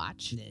entertaining to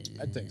watch.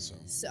 I think so.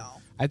 So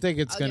I think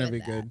it's I'll gonna give be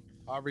it that. good.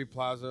 Aubrey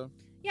Plaza,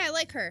 yeah, I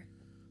like her.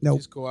 Nope.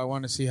 she's cool. I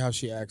want to see how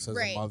she acts as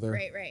Right, a mother.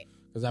 right.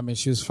 Because I mean,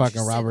 she was fucking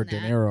Interested in Robert De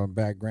that. Niro and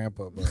Bad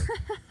Grandpa, but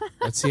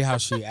let's see how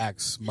she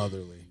acts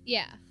motherly.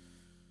 Yeah.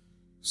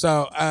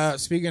 So,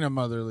 speaking of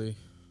motherly,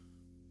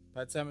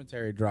 Pet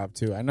Cemetery dropped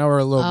too. I know we're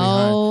a little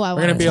behind. I We're want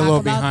gonna to be a talk little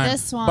about behind.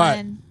 this one.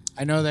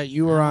 But I know that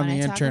you were I on the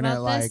wanna talk internet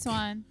about like, this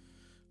one.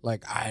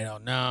 I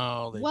don't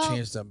know. They Well,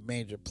 changed a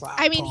major plot.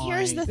 I mean,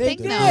 here's the point. thing,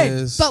 They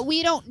though. did. But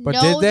we don't But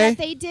know did they? that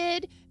they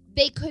did.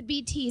 They could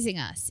be teasing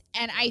us,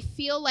 and I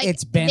feel like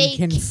It's been they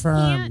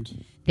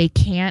confirmed. They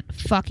can't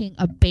fucking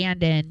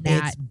abandon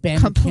that It's been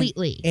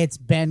completely. It's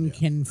been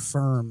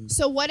confirmed.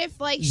 So what if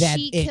like That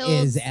she it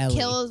is Ellie.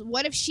 kills?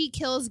 What if she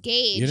kills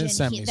Gage You didn't and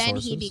send me then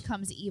he sources.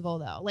 becomes evil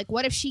though? Like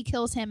what if she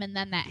kills him and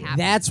then that happens?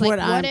 That's like, what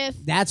I'm. if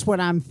That's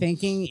what I'm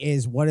thinking.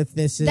 Is what if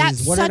this is?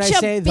 that's what such did I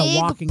say? a The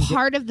big Walking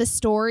part of the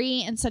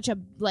story and such a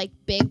like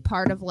big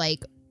part of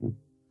like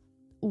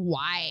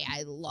why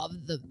I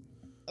love the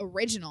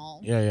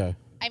original. Yeah.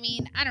 I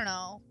mean, I don't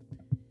know.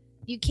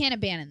 You can't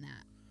abandon that.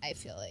 I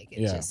feel like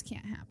it Yeah. just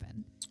can't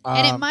happen,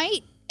 and it Um,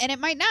 might, and it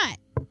might not.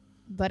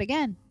 But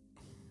again,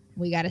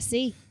 we got to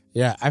see.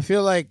 Yeah, I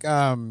feel like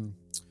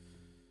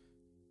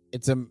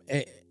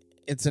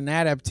it's an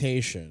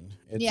adaptation.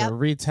 It's Yep. a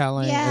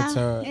retelling.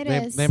 Yeah, it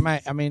is. They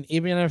might. I mean,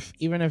 even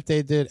if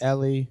they did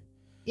Ellie,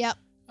 Yep.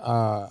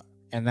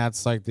 and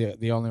that's like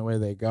the only way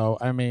they go.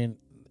 I mean,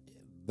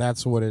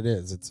 that's what it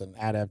is. It's an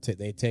adaptation.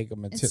 They take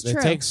It's they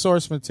true. take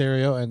source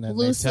material and then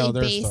Loosely they tell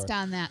their based story.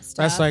 on that stuff.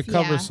 That's like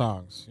cover yeah.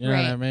 songs. You know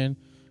what I Right. mean?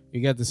 You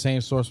get the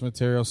same source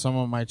material.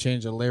 Someone might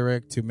change a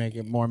lyric to make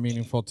it more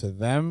meaningful to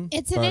them.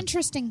 It's an but-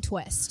 interesting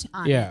twist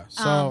on Yeah, it.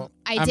 so,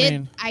 I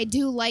mean- I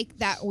do like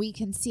that we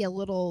can see a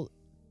little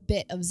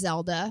bit of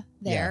Zelda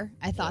there.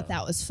 I thought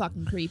that was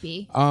fucking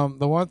creepy.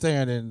 The one thing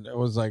I didn't it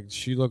was like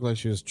she looked like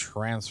she was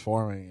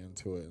transforming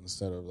into it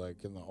instead of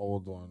like in the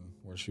old one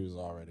where she was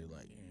already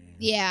like.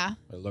 Yeah.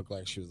 It looked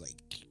like she was like.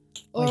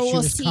 Or Like she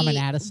we'll was see, coming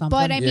out of something?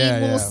 But I mean, Yeah,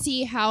 we'll yeah.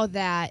 see how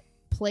that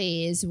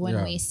plays when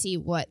Yeah. we see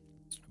what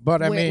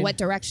But I mean, what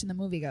direction the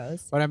movie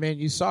goes. but I mean,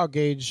 you saw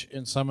Gage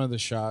in some of the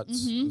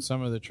shots, Mhm. in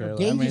some of the trailers.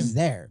 Gage I mean, is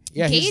there.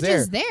 yeah, Gage he's there.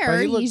 is there.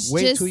 But he looked He's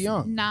way just too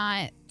young.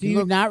 not. Do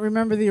you not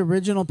remember the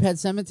original Pet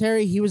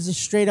Cemetery? He was a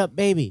straight up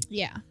baby.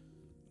 Yeah.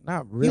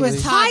 Not really.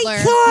 was Toddler.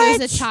 Hi, He was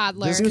George! a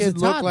toddler. This He was a kid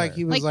looked toddler. like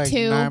he was Like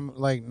two.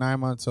 9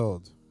 months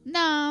old.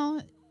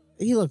 No.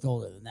 He looked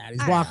older than that.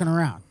 He's I walking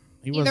around.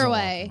 He Either wasn't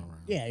way. walking around.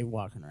 Yeah, he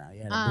walking around. He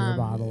had a beer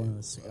bottle and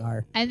a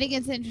cigar. I think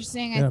it's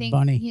interesting. Yeah, I think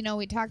bunny.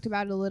 we talked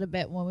about it a little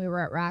bit when we were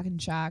at Rock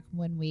and Shock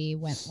when we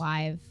went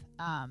live.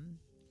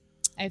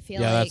 I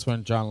feel Yeah, like that's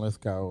when John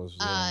Lithgow was.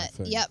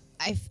 yep.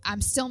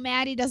 I'm still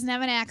mad he doesn't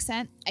have an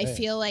accent. I Hey.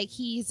 feel like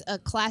he's a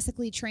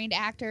classically trained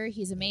actor.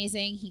 He's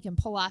amazing. He can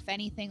pull off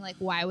anything. Like,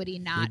 why would he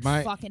not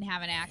might- fucking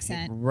have an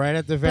accent? Right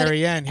at the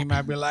very end, he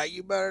might be like,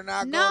 "You better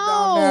not No. go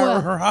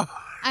down there."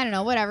 I don't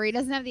know. Whatever. He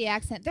doesn't have the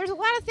accent. There's a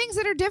lot of things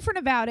that are different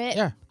about it.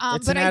 Yeah,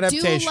 it's but an I do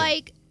adaptation.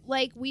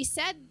 like we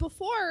said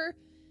before,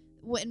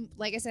 when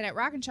like I said at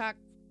Rock and Shock,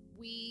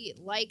 we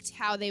liked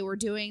how they were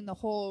doing the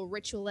whole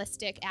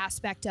ritualistic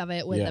aspect of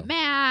it with Yeah. the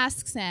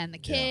masks and the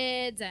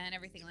kids and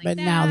everything like But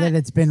that. now that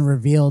it's been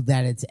revealed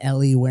that it's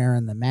Ellie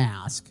wearing the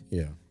mask,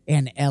 Yeah,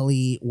 and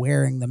Ellie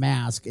wearing the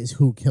mask is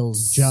who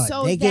kills Judd.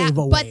 So they that, gave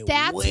away but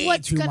that's way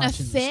what's too gonna much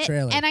in this fit.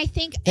 trailer. And I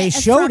think They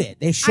from- showed it.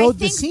 They I showed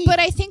the think- scene. But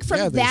I think from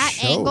Yeah, they that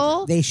showed it.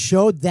 angle, They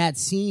showed that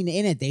scene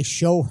in it. They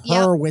show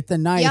her Yep. with the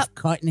knife Yep.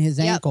 cutting his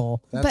Yep.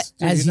 ankle. That's,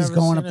 As you he's never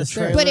going seen up a the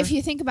stairs. but trailer? if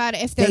you think about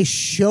it, if they're They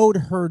showed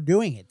her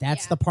doing it.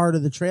 That's Yeah. the part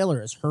of the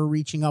trailer is her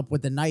reaching up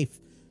with the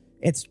knife.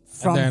 It's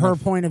from then her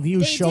if- point of view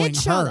They showing did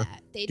show her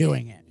that. They did.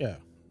 doing it. yeah,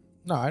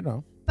 no, I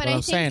know. But But I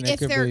I'm think saying it if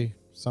could they're- be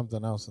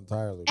something else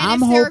entirely. And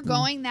I'm if they're hoping-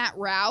 going that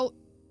route,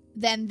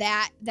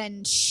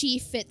 then she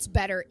fits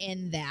better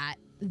in that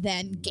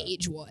than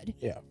Gage would.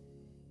 Yeah,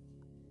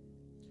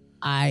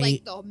 I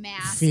Like the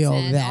masks feel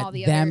and that all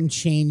the them other.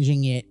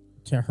 changing it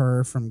to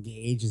her from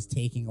Gage is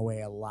taking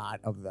away a lot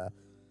of the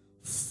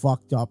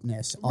fucked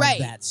upness of Right.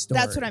 that story.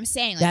 That's what I'm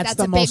saying. Like, That's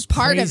the a most big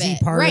part crazy of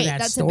it. part right. of that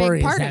that's story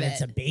a big part is that of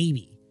it's it. a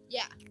baby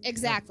Yeah,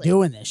 exactly.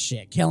 doing this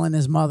shit, killing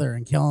his mother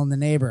and killing the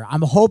neighbor.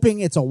 I'm hoping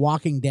it's a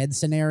Walking Dead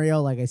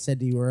scenario, like I said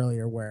to you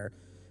earlier, where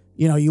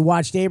you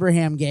watched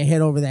Abraham get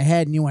hit over the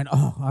head and you went,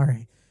 "Oh, all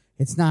right,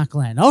 it's not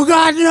Glenn." Oh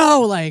God,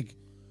 no! I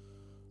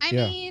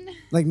Yeah. mean,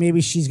 Like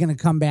maybe she's gonna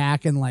come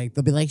back and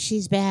they'll be like,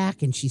 "She's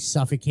back," and she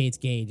suffocates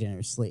Gage in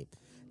her sleep.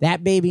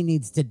 That baby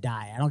needs to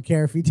die. I don't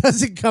care if he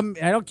doesn't come.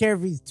 I don't care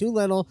if he's too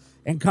little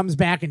and comes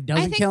back and I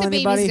doesn't think kill the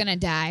anybody. baby's gonna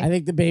die. I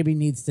think the baby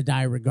needs to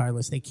die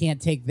regardless. They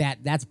can't take that.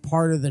 That's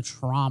part of the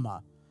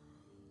trauma.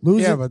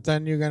 yeah, but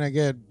then you're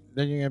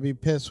gonna be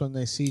pissed when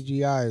they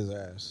CGI his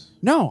ass.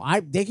 No,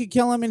 they could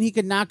kill him and he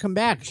could not come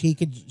back.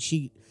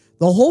 The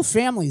whole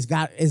family's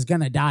is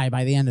gonna die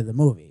by the end of the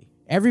movie.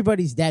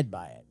 Everybody's dead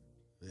by it.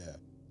 Yeah,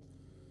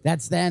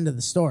 That's the end of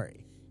the story.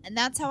 And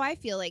that's how I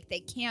feel like they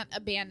can't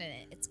abandon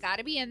it. It's got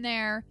to be in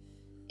there.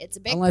 It's a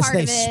big Unless part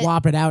they of it.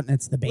 swap it out and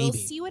it's the baby. We'll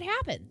see what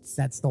happens.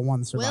 That's the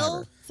one survivor.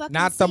 We'll fucking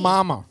not the see.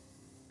 mama.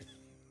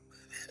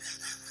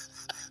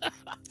 I'm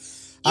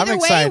Either way,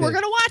 excited. we're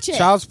gonna watch it.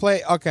 Child's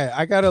Play. Okay,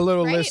 I got a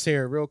little Right? list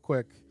here, real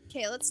quick,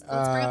 Okay, let's bring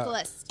up the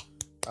list.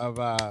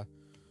 of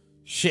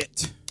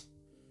shit.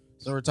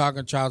 So we're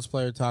talking Child's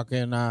Play. We're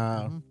talking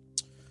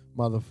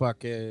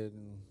motherfucking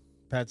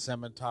Pet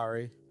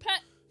Cemetery.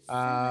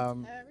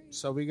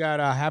 So we got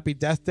Happy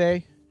Death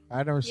Day.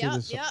 I never see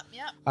this.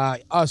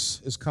 Yep.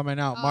 Us is coming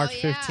out March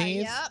Oh, yeah,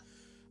 15th.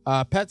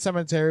 Yep. Pet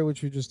Cemetery,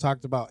 which we just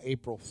talked about,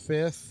 April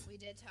 5th. We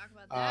did talk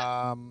about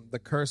that. The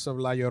Curse of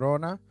La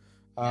Llorona,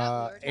 we were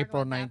talking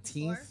April about that 19th.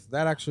 before.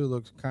 That actually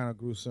looks kind of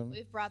gruesome.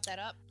 We've brought that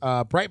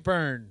up.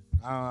 Brightburn.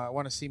 I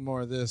want to see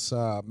more of this.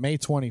 May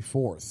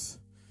 24th.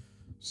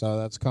 So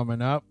that's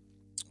coming up.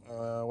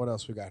 What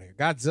else we got here?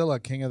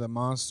 Godzilla, King of the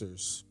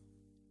Monsters.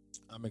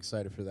 I'm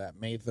excited for that.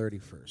 May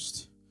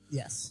 31st.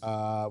 Yes.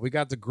 We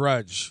got The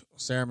Grudge.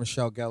 Sarah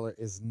Michelle Gellar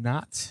is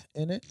not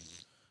in it.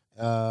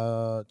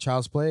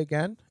 Child's Play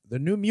again. The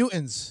New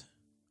Mutants,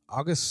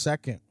 August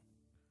 2nd.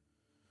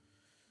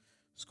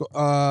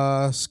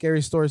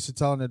 Scary Stories to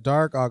Tell in the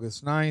Dark,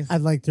 August 9th.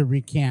 I'd like to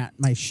recant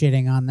my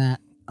shitting on that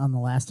on the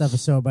last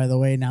episode. By the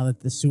way, now that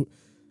the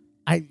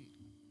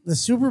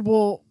Super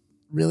Bowl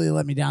really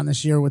let me down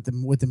this year with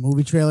the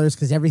movie trailers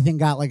because everything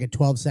got like a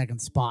 12-second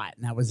spot,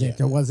 and that was it.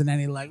 There wasn't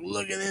any like,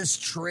 look at this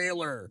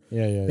trailer.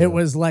 Yeah. It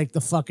was like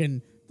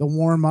the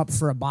warm up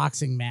for a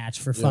boxing match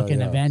for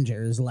fucking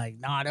Avengers, like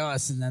not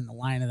us, and then the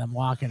line of them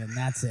walking, and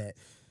that's it.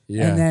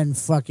 Yeah. And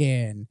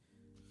then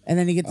and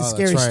then you get the Oh,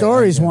 Scary that's right.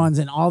 Stories Yeah. ones,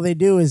 and all they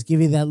do is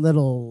give you that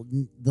little,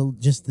 the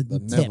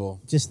tip,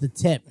 nibble. just the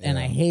tip, and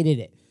I hated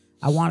it.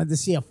 I wanted to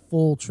see a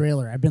full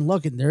trailer. I've been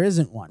looking. There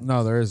isn't one.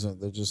 No, there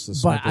isn't. They're just the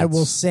But I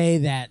will snippets. say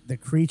that the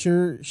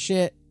creature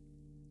shit,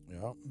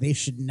 Yep. they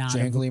should not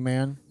have, Jangly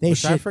Man. They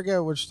Which I should-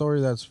 forget which story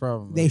that's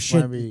from. They It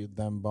should- might be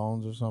Them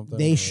Bones or something.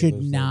 they or should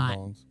There's Them not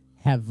Bones.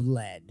 have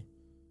led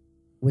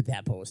with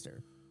that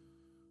poster.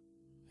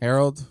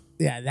 Harold.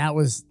 Yeah, that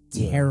was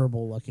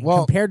terrible looking.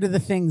 Well- Compared to the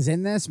things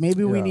in this,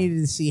 maybe we Yeah. needed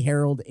to see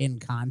Harold in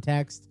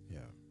context Yeah.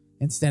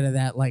 instead of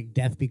that like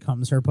Death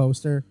Becomes Her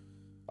poster.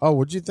 Oh,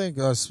 what'd you think?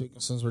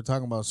 Since we're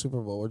talking about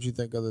Super Bowl, what'd you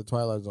think of the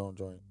Twilight Zone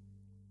joint?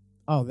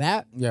 Oh,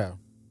 that Yeah,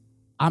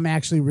 I'm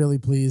actually really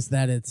pleased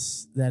that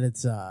it's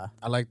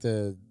I like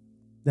the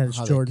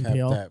how Jordan they kept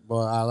Peele. that.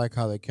 Well, I like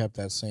how they kept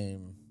that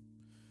same.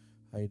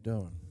 How you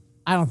doing?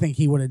 I don't think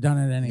he would have done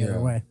it any Yeah.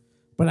 other way.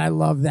 But I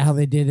love how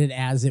they did it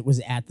as it was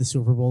at the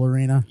Super Bowl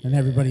arena and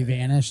everybody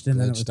vanished and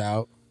then it Glitched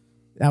out.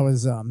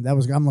 was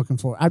I'm looking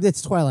for.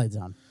 It's Twilight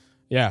Zone.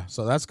 Yeah,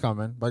 so that's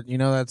coming. But you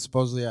know that's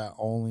supposedly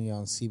only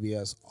on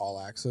CBS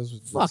All Access.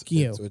 Fuck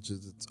you. Which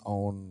is its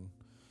own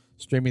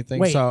streaming thing.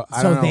 Wait, so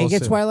I don't know. they We'll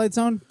get see. Twilight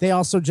Zone? They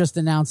also just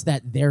announced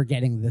that they're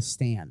getting The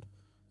Stand.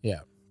 Yeah,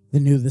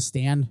 The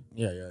Stand.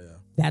 yeah.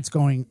 That's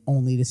going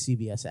only to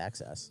CBS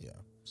Access. Yeah.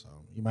 So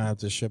you might have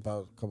to ship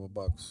out a couple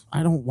bucks.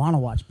 I don't want to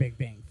watch Big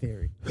Bang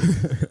Theory.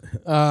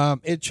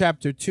 It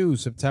Chapter 2,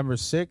 September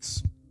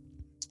 6th.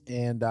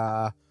 And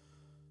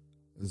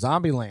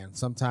Zombieland,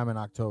 sometime in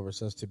October,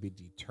 says to be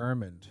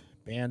determined.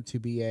 Banned to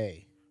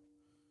BA.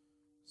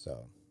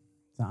 So,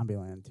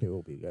 Zombieland 2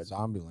 will be good.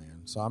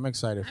 Zombieland. So I'm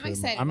excited for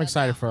excited I'm about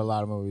excited that for a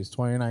lot of movies.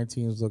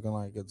 2019 is looking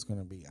like it's going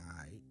to be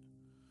aight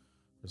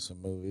for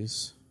some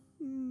movies.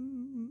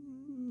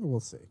 We'll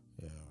see.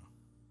 Yeah.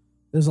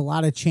 There's a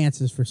lot of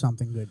chances for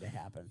something good to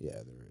happen. Yeah,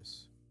 there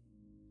is.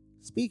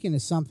 Speaking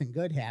of something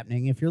good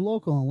happening, if you're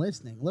local and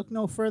listening, look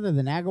no further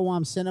than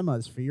Agawam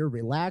Cinemas for your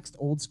relaxed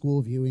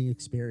old-school viewing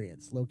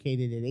experience.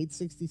 Located at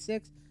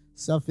 866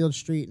 Suffield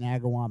Street in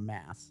Agawam,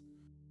 Mass.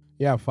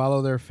 Yeah,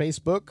 follow their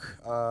Facebook.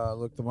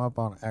 Look them up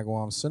on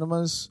Agawam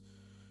Cinemas.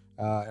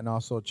 And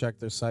also check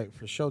their site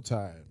for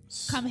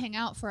showtimes. Come hang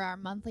out for our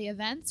monthly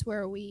events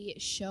where we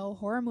show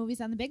horror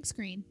movies on the big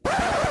screen.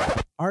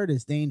 Art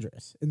is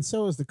dangerous, and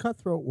so is the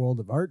cutthroat world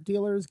of art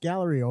dealers,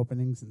 gallery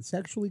openings, and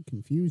sexually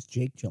confused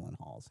Jake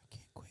Gyllenhaals. I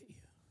can't quit you.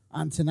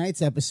 On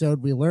tonight's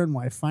episode, we learn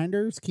why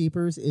finders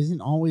keepers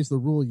isn't always the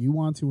rule you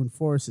want to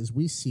enforce as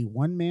we see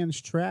one man's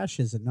trash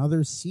as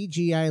another's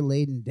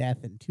CGI-laden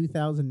death in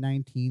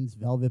 2019's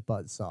Velvet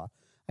Buzzsaw.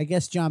 I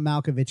guess John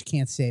Malkovich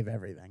can't save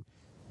everything.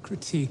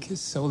 Critique is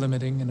so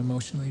limiting and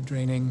emotionally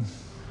draining.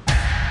 I'm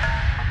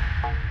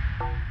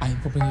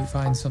hoping you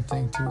find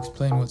something to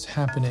explain what's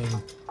happening.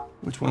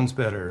 Which one's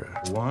better,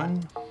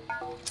 1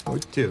 or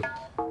 2?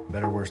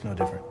 Better, worse, no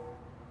different.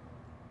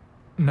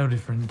 No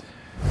different.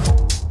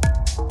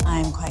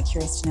 I'm quite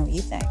curious to know what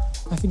you think.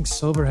 I think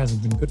sober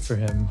hasn't been good for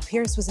him.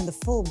 Pierce was in the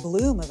full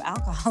bloom of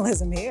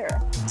alcoholism here.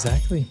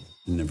 Exactly.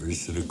 Never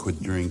should have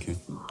quit drinking.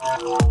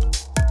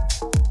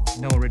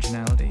 No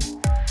originality.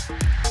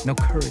 No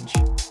courage.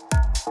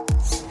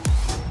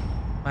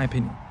 My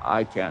opinion.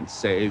 I can't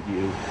save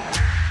you.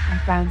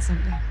 I found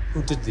something.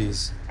 Who did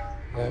these?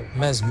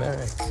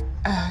 Mesmeric.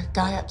 A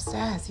guy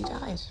upstairs, he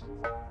died.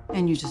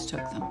 And you just took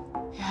them.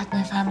 He had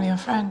no family or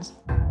friends.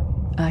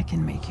 I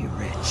can make you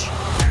rich.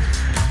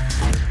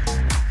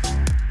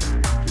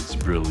 It's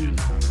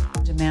brilliant.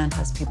 Demand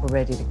has people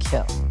ready to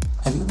kill.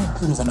 Have you ever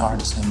heard of an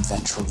artist named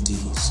Ventral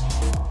D's?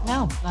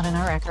 No, not in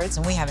our records,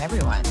 and we have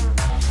everyone.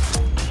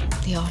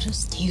 The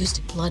artist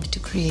used blood to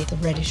create the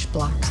reddish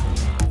blacks.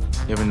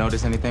 You ever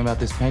notice anything about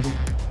this painting?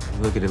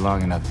 You look at it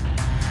long enough,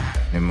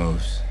 it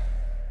moves.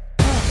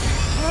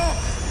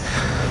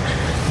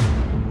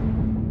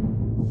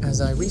 As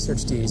I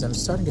research these, I'm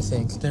starting to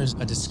think there's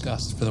a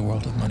disgust for the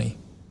world of money.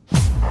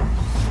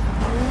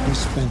 We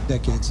spent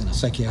decades in a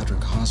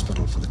psychiatric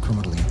hospital for the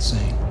criminally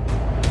insane.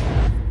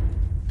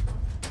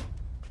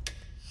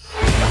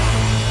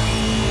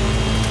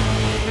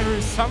 There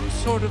is some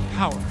sort of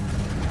power.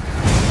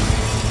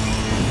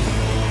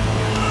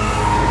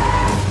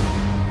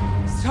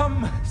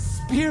 Some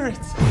spirit.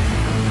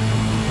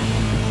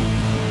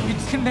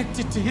 It's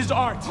connected to his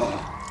art.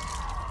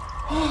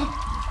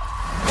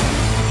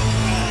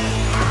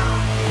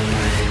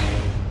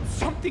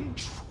 Something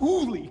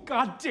truly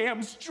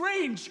goddamn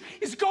strange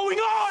is going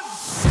on!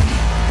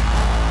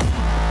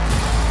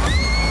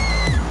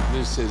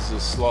 This is a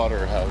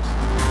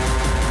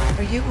slaughterhouse.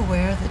 Are you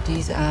aware that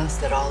Dee's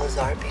asked that all his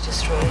art be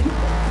destroyed?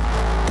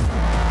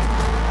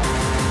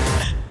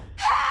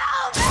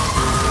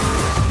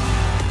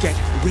 Get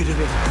rid of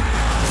it.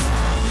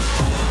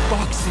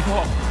 Box it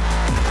all.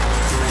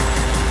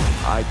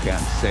 I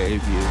can't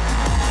save you.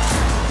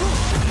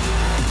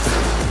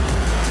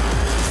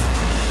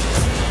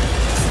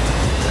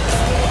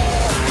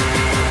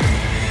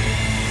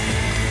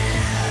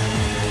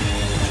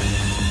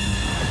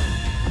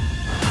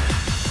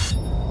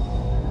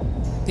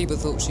 People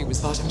thought she was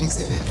part of an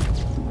exhibit.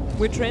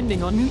 We're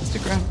trending on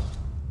Instagram.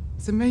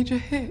 It's a major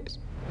hit.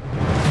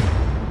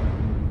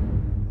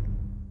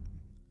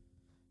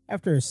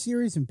 After a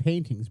series of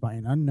paintings by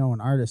an unknown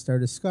artist are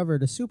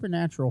discovered, a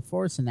supernatural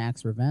force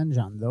enacts revenge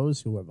on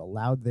those who have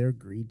allowed their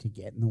greed to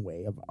get in the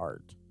way of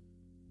art.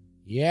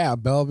 Yeah,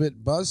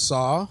 Velvet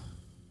Buzzsaw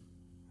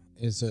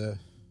is a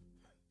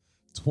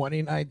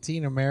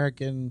 2019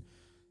 American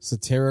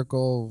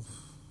satirical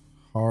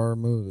horror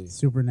movie.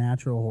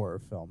 Supernatural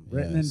horror film.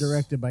 Written and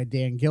directed by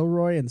Dan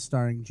Gilroy and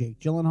starring Jake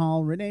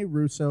Gyllenhaal, Rene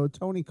Russo,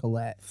 Toni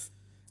Collette,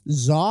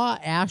 Zaw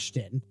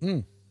Ashton,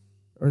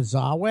 or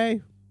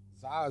Zawe?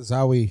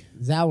 Zowie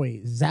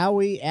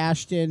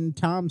Ashton,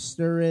 Tom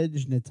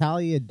Sturridge,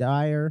 Natalia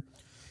Dyer,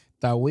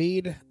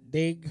 David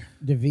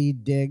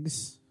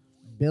Diggs,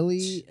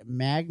 Billy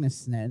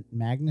Magnuson,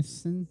 Billy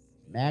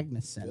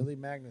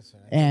Magnuson.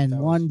 and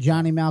one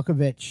Johnny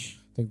Malkovich.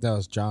 I think that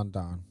was John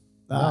Don.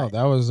 No,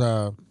 that was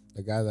the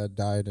guy that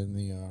died in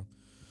the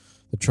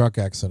truck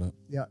accident.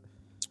 Yeah.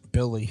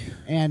 Billy.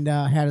 And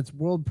had its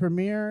world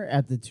premiere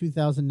at the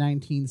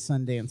 2019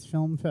 Sundance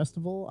Film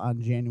Festival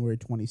on January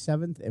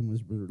 27th and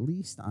was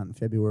released on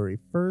February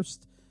 1st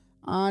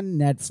on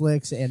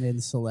Netflix and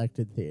in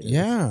selected theaters.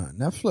 Yeah,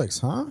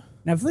 Netflix, huh?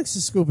 Netflix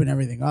is scooping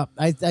everything up.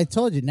 I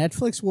told you,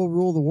 Netflix will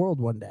rule the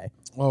world one day.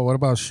 Well, what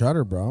about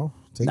Shudder, bro?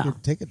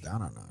 Take it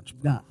down a notch.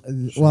 No,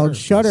 well,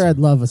 Shudder, I'd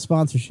love a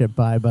sponsorship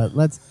by, but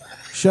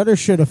Shudder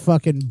should have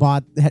fucking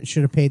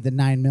should have paid the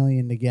 $9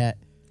 million to get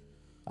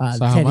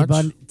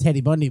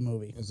Teddy Bundy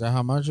movie. Is that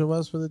how much it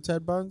was for the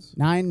Ted Buns?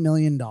 $9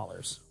 million,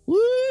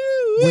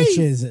 which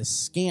is a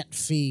scant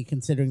fee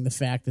considering the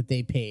fact that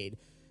they paid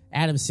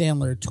Adam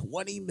Sandler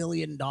 $20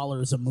 million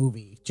a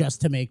movie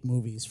just to make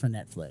movies for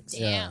Netflix.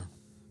 Damn.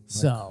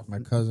 So my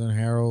cousin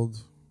Harold,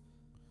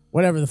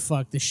 whatever the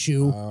fuck, the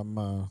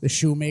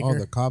shoemaker, oh,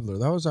 the cobbler,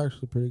 that was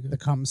actually pretty good. the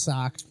cum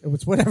sock, it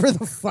was whatever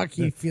the fuck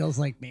he feels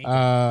like making.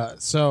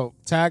 So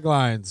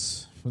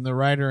taglines from the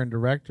writer and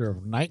director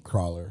of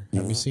Nightcrawler.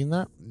 Have you seen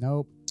that?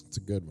 Nope. It's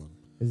a good one.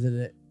 Is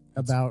it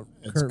about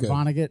It's Kurt good.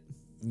 Vonnegut?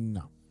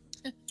 No.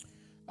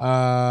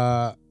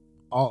 All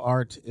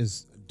art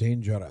is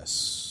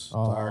dangerous.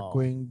 Oh.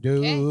 Darkwing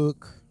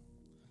Duke.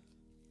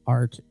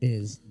 Art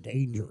is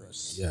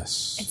dangerous.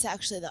 Yes. It's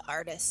actually the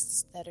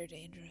artists that are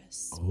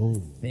dangerous.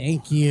 Oh,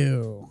 Thank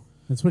you.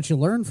 That's what you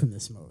learn from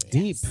this movie.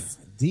 deep.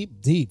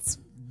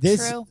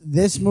 True.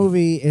 This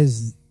movie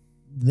is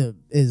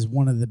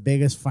one of the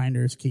biggest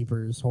finders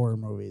keepers horror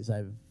movies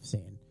I've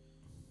seen.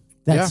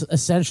 That's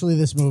essentially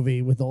this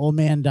movie with the old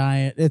man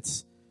dying.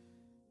 It's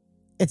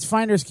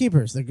finders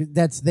keepers.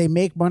 They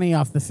make money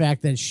off the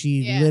fact that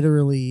she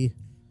literally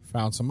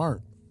found some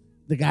art.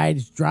 The guy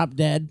just dropped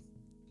dead.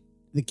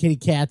 The kitty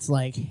cat's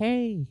like,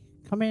 "Hey,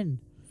 come in."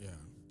 Yeah,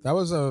 that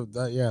was I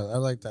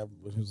like that.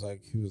 He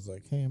was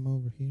like, "Hey, I'm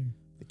over here."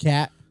 The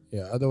cat.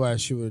 Yeah.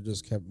 Otherwise, she would have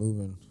just kept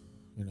moving.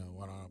 Went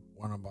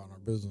about our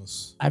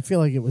business. I feel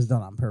like it was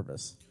done on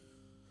purpose,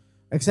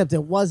 except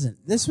it wasn't.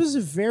 This was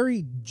a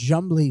very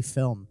jumbly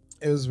film.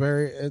 It was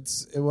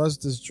it was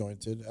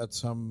disjointed at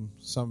some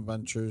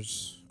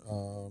ventures,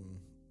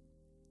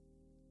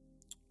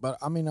 but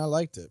I mean, I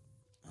liked it.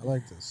 I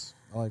like this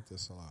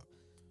a lot.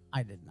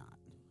 I did not.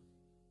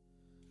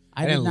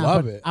 I didn't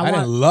love it. I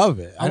didn't love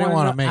it. I didn't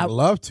want to make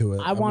love to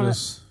it.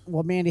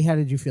 Well, Mandy, how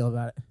did you feel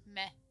about it?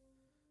 Meh.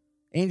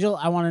 Angel,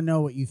 I want to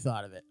know what you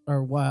thought of it,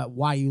 or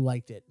why you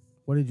liked it.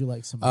 What did you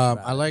like so much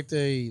about it? I like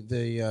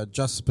the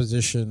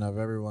juxtaposition of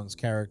everyone's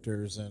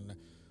characters and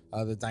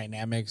the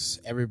dynamics,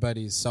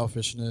 everybody's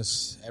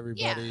selfishness,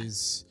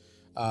 everybody's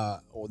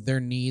their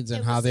needs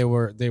and how they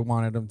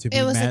wanted them to be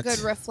met. It was a good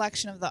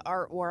reflection of the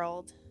art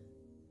world.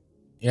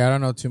 Yeah, I don't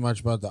know too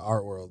much about the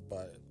art world,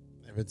 but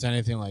if it's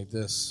anything like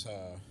this,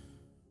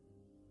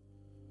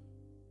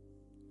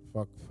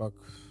 fuck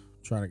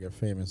trying to get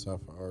famous off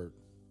of art.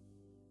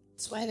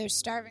 That's why there's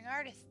starving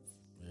artists.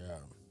 Yeah.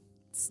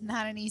 It's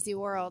not an easy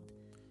world.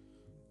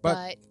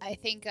 But I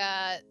think,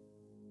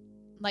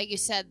 like you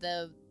said,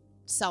 the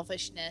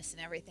selfishness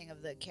and everything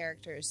of the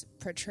characters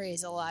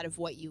portrays a lot of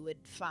what you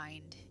would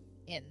find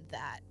in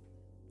that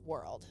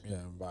world.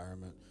 Yeah,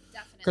 environment.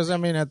 Definitely. Because I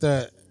mean, at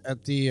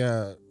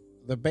the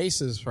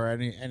basis for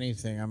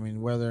anything, I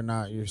mean, whether or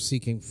not you're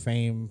seeking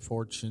fame,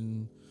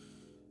 fortune,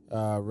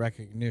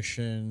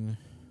 recognition,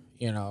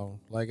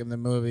 like in the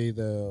movie,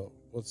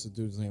 what's the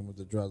dude's name with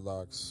the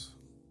dreadlocks,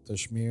 the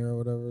Schmear or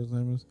whatever his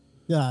name is.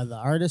 Yeah, the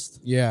artist.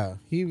 Yeah,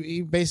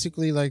 he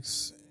basically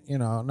likes,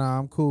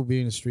 I'm cool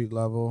being street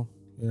level,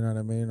 you know what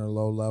I mean, or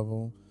low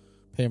level,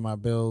 pay my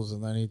bills,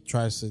 and then he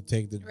tries to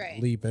take the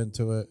leap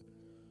into it.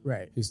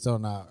 Right. He's still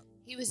not.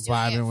 He was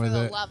doing it for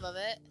the love of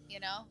it,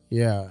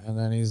 Yeah, and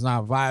then he's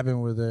not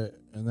vibing with it,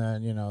 and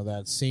then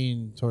that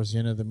scene towards the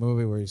end of the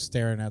movie where he's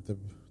staring at the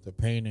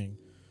painting,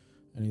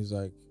 and he's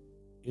like,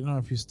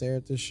 if you stare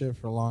at this shit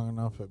for long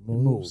enough, it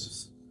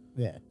moves.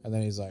 Yeah. And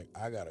then he's like,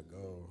 I gotta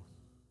go.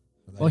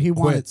 Well, he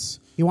quits.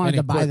 wanted And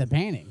to buy quit. the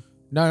painting.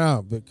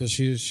 No, because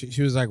she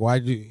was like,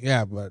 "Why'd you?"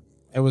 Yeah, but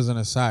it was an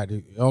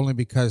aside. Only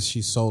because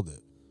she sold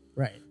it,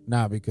 Right.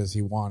 not because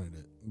he wanted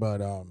it.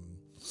 But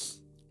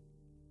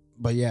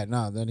yeah,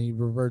 no. Then he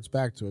reverts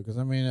back to it because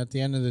I mean, at the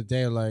end of the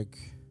day, like,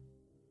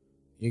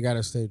 you got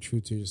to stay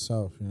true to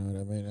yourself. You know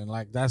what I mean? And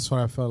like that's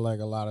what I felt like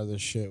a lot of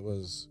this shit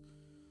was.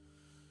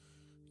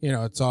 You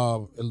know, it's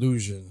all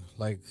illusion.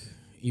 Like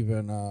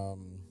even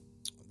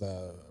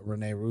the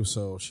Renee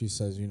Russo, she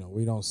says, you know,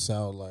 we don't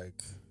sell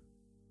like.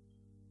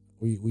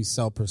 We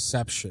sell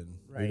perception.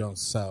 Right. We don't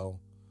sell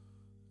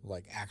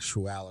like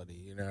actuality.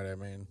 You know what I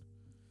mean?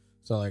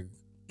 So like,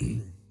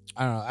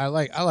 I don't know. I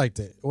liked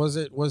it.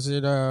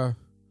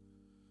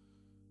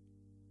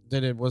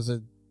 Did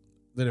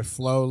it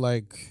flow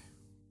like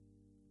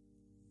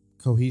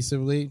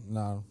cohesively?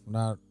 No,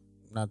 not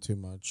too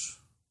much.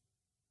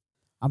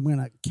 I'm going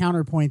to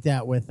counterpoint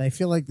that with, I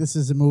feel like this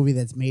is a movie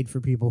that's made for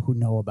people who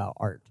know about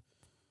art.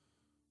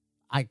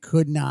 I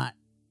could not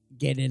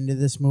get into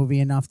this movie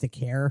enough to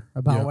care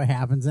about what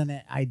happens in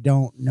it. I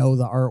don't know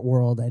the art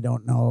world. I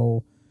don't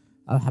know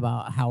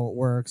about how it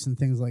works and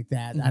things like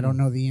that. I don't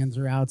know the ins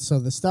or outs. So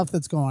the stuff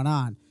that's going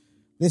on,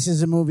 this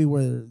is a movie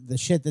where the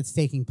shit that's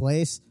taking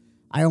place,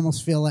 I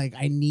almost feel like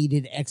I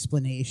needed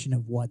explanation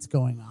of what's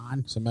going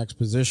on. Some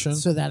exposition.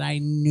 So that I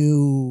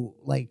knew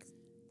like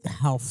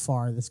how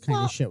far this kind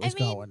of shit was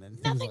going and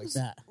things like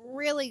that.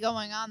 Really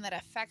going on that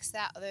affects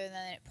that other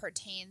than it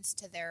pertains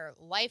to their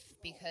life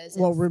because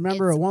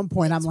remember at one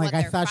point I'm like,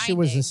 I thought she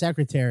was a finding.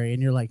 secretary,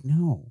 and you're like,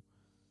 no.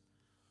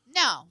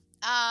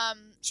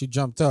 She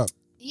jumped up.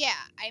 Yeah,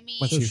 I mean,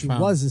 So she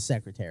was a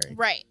secretary,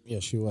 right? Yeah,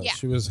 she was. Yeah.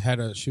 She was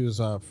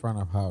front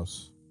of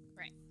house.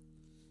 Right.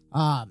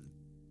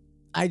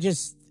 I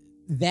just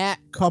that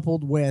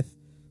coupled with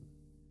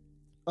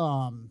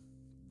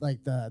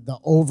like the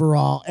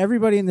overall,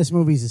 everybody in this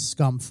movie is a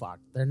scum fuck.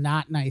 They're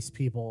not nice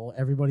people.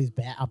 Everybody's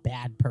a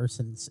bad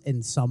person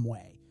in some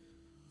way.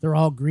 They're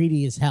all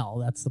greedy as hell.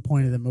 That's the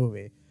point of the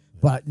movie.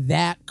 But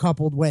that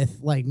coupled with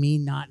like me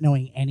not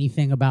knowing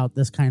anything about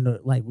this kind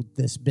of like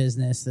this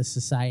business, this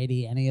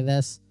society, any of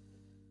this,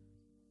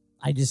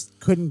 I just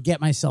couldn't get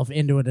myself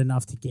into it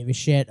enough to give a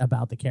shit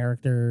about the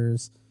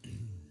characters.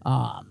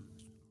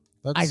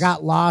 I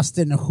got lost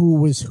in who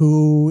was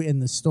who in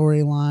the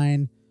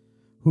storyline.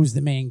 Who's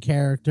the main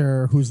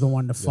character? Who's the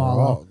one to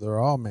follow? They're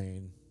all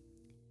main.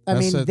 I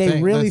mean,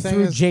 they really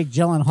threw Jake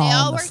Gyllenhaal They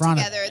all in the work front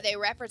together. of it.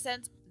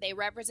 They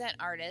represent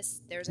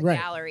artists. There's a Right.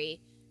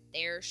 gallery.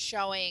 They're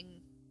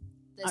showing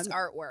this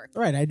artwork.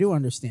 Right, I do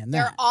understand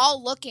They're that.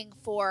 all looking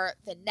for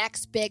the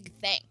next big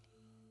thing,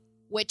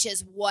 which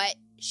is what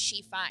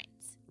she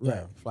finds.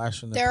 Yeah,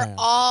 flash in the They're pan.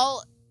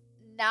 all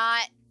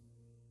not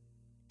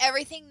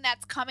everything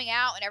that's coming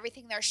out and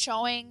everything they're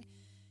showing.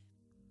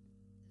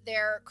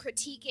 They're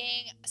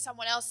critiquing,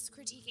 someone else is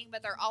critiquing,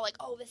 but they're all like,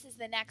 oh, this is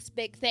the next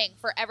big thing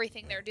for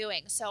everything they're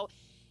doing. So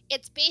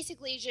it's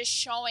basically just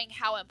showing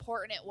how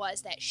important it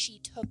was that she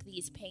took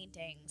these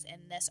paintings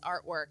and this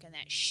artwork and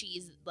that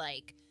she's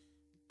like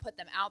put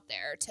them out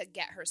there to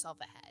get herself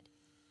ahead.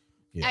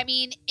 Yeah. I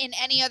mean, in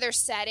any other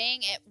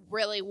setting, it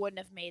really wouldn't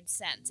have made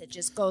sense. It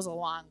just goes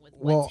along with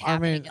what's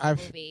happening in the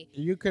movie.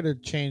 You could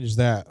have changed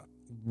that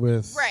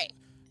with Right.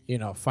 You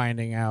know,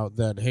 finding out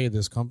that hey,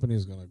 this company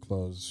is going to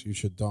close. You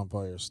should dump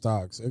all your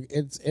stocks.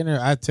 It's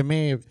to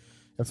me,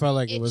 it felt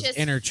like it was just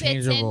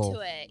interchangeable. Fits into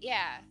it,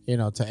 yeah. You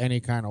know, to any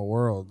kind of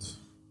world.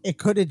 It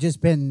could have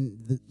just been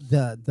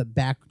the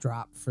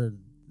backdrop for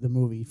the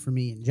movie for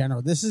me in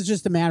general. This is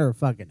just a matter of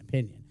fucking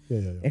opinion.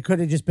 Yeah. It could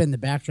have just been the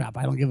backdrop.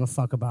 I don't give a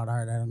fuck about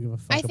art. I don't give a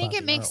fuck. I think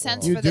about it makes the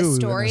art sense world. for the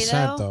story, in a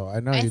sense, though. I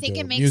know I you think do.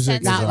 it makes Music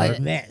sense is Not for like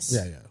art. this.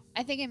 Yeah.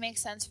 I think it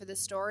makes sense for the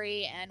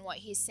story and what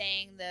he's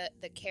saying,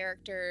 the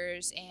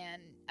characters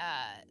and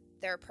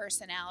their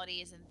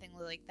personalities and things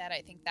like that.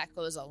 I think that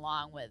goes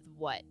along with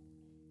what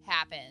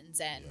happens.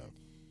 And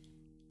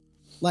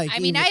Like, I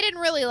mean, even- I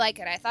didn't really like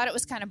it. I thought it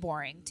was kind of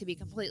boring, to be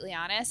completely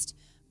honest.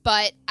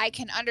 But I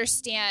can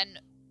understand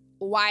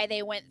why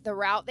they went the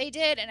route they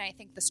did, and I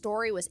think the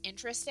story was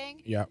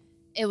interesting. Yeah.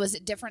 It was a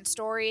different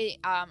story.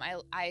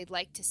 I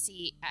liked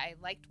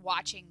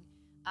watching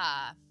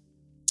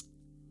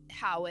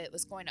how it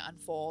was going to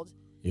unfold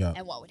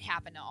and what would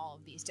happen to all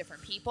of these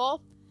different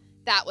people.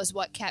 That was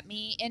what kept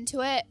me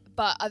into it.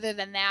 But other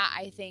than that,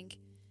 I think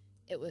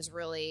it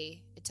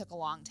took a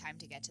long time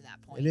to get to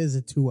that point. It is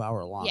a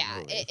 2-hour long Yeah,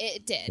 movie.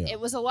 it did. Yeah. It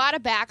was a lot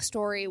of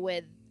backstory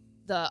with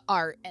the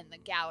art and the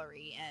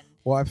gallery,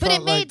 Well, but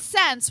it made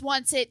sense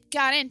once it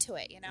got into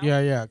it. You know.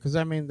 Yeah. Because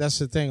I mean, that's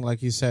the thing.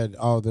 Like you said,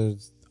 I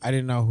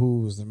didn't know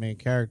who was the main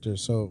character,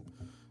 so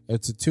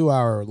it's a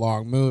 2-hour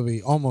long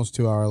movie, almost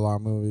 2-hour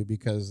long movie,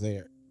 because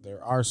there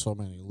are so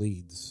many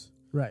leads.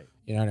 Right.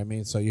 You know what I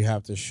mean? So you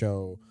have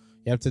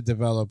to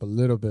develop a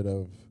little bit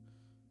of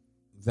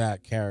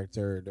that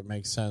character to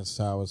make sense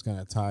to how it's going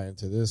to tie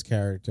into this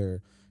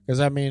character. Because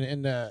I mean,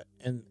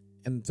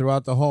 in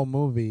throughout the whole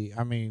movie,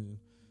 I mean,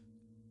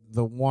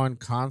 the one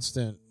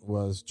constant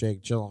was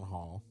Jake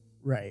Gyllenhaal.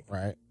 Right.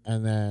 Right.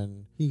 And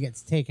then he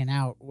gets taken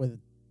out with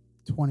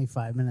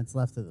 25 minutes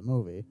left of the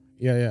movie.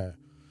 Yeah.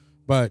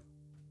 But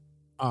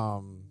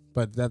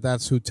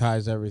that's who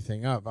ties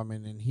everything up. I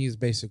mean, and he's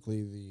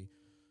basically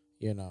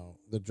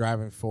the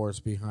driving force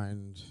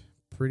behind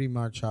pretty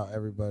much how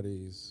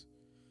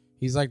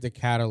he's like the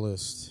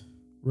catalyst.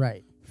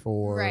 Right.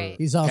 For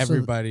he's also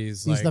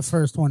everybody's he's the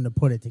first one to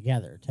put it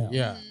together too.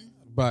 Yeah.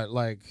 But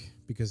like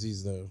because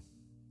he's the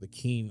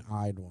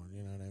keen-eyed one,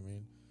 you know what I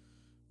mean?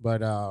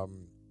 But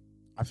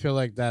I feel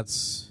like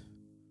that's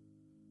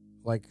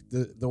like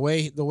the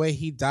way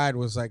he died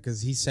was like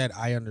cuz he said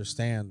I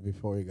understand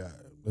before he got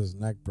his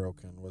neck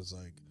broken was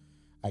like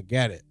I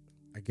get it.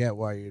 I get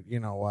why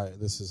why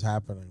this is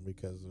happening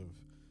because of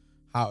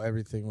how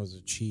everything was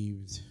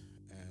achieved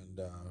and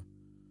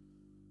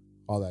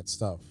all that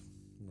stuff.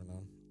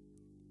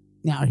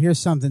 Now, here's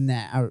something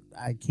that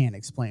I can't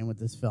explain with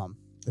this film: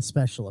 the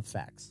special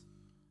effects.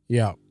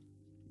 Yeah,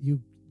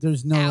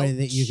 there's no way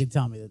that you could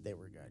tell me that they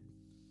were good.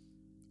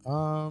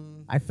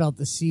 I felt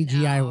the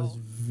CGI was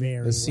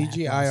very. The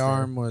CGI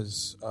arm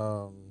was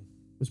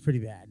pretty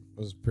bad.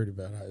 Was pretty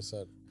bad. I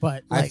said,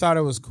 but I thought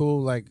it was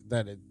cool, like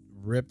that it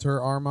ripped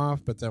her arm off.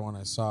 But then when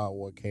I saw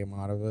what came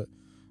out of it,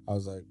 I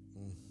was like,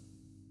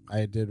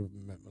 I did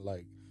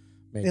like.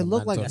 It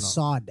looked like a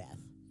saw death.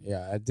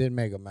 Yeah, I did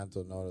make a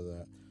mental note of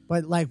that.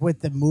 But like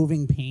with the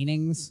moving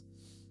paintings,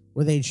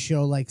 where they'd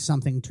show like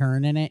something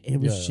turn in it, it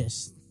was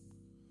just.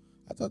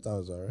 I thought that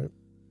was all right.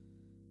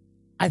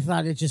 I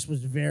thought it just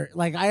was very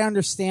like I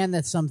understand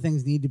that some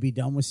things need to be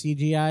done with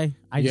CGI.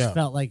 I just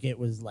felt like it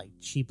was like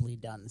cheaply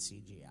done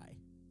CGI.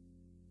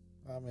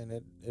 I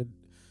mean it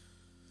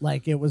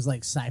like it was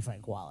like sci-fi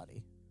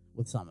quality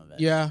with some of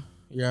it. Yeah,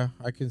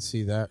 I can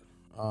see that.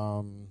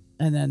 And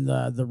then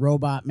the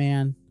robot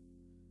man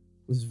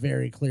was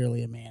very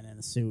clearly a man in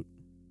a suit.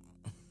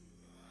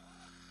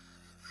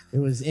 It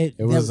was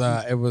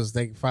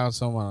they found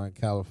someone in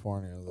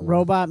California.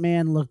 Robot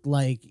Man looked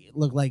like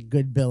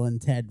Good Bill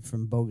and Ted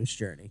from Bogus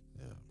Journey.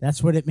 Yeah.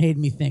 That's what it made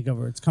me think of.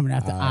 Or it's coming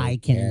after I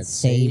can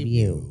save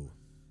you.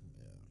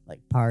 Yeah.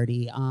 Like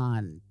party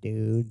on,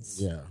 dudes.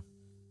 Yeah.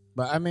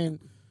 But I mean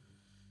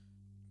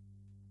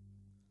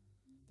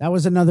that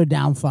was another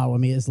downfall with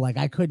me is like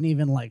I couldn't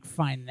even like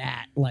find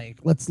that. Like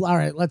let's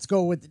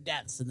go with the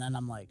deaths. And then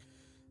I'm like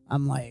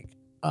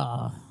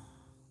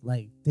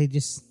they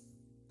just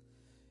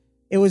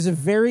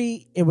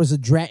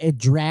it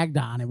dragged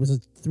on. It was a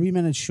 3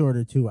 minutes short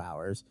of 2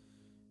 hours.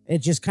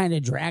 It just kind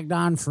of dragged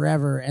on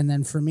forever. And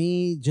then for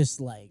me,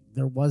 just like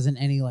there wasn't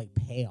any like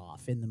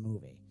payoff in the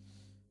movie.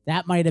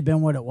 That might have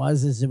been what it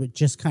was, is it would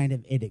just kind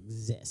of, it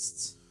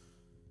exists.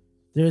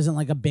 There isn't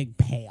like a big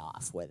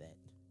payoff with it.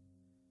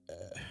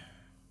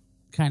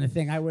 Kind of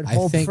thing. I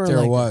think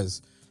there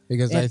was.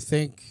 Because I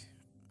think,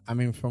 I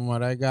mean, from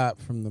what I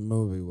got from the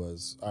movie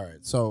was, all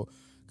right, so,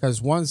 because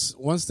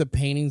once the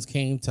paintings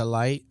came to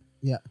light,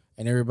 yeah.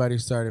 And everybody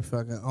started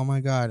fucking, oh my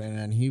God. And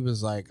then he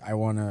was like, I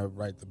want to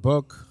write the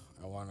book.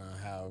 I want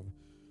to have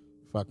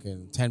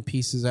fucking 10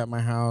 pieces at my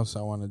house.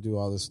 I want to do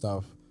all this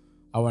stuff.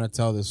 I want to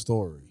tell this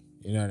story.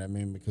 You know what I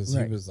mean? Because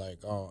he was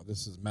like, oh,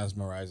 this is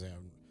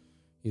mesmerizing.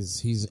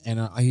 He's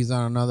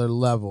on another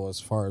level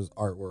as far as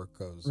artwork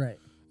goes. Right.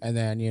 And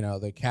then,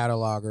 the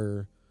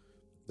cataloger,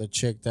 the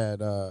chick that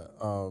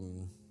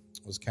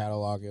was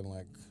cataloging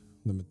like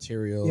the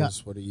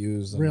materials, what he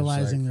used.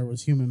 Realizing there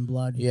was human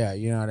blood. Yeah,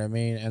 you know what I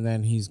mean? And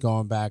then he's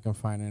going back and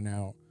finding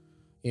out,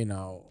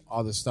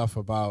 all the stuff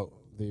about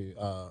the,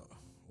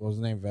 what was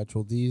his name?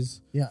 Vetral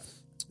D's? Yeah.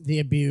 The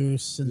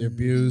abuse.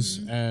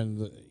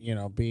 And,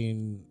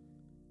 being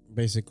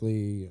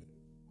basically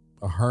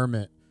a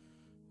hermit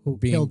who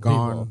being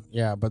gone. People.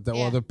 Yeah, but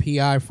the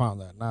PI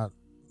found that, not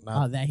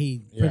that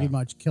he pretty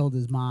much killed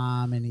his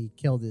mom and he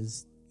killed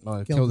his... No,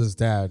 he killed his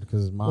dad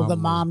because his mom. Well, the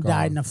mom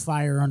died in a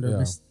fire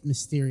under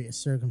mysterious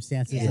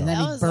circumstances, and then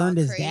he burned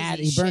his dad.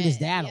 He burned his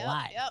dad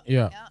alive.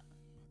 Yep.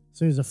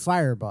 So he was a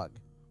firebug.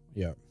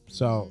 Yeah.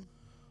 So,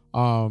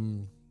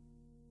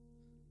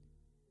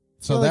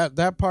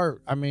 that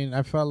part. I mean,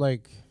 I felt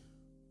like,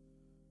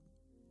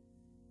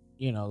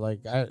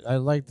 I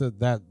liked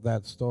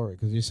that story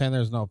because you're saying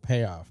there's no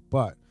payoff,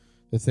 but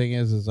the thing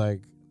is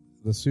like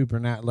the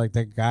supernatural, like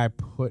that guy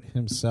put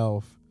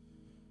himself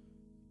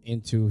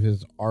into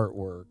his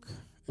artwork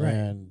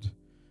and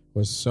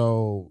was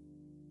so,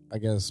 I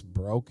guess,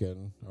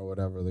 broken or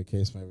whatever the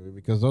case may be,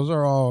 because those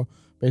are all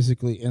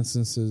basically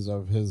instances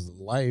of his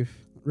life.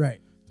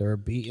 Right. There were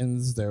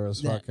beatings. There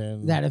was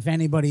fucking... That if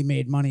anybody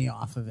made money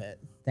off of it,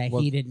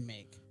 he didn't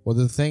make. Well,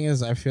 the thing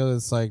is, I feel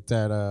it's like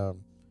that,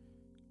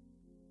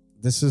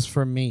 this is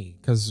for me,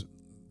 because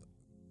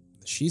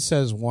she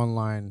says one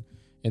line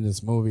in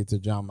this movie to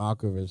John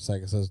Malkovich,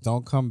 like it says,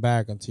 don't come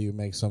back until you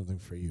make something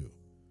for you.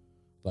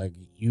 Like,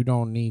 you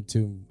don't need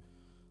to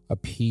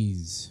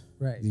appease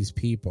these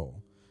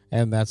people.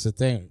 And that's the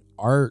thing.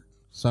 Art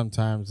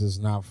sometimes is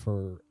not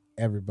for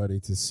everybody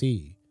to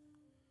see.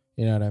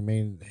 You know what I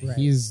mean? Right.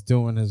 He's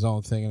doing his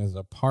own thing in his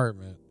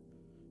apartment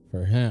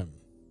for him.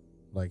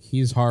 Like,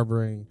 he's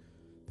harboring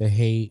the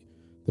hate,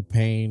 the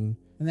pain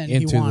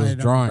into those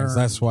drawings.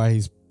 That's why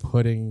he's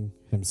putting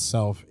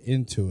himself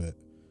into it.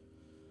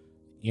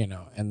 you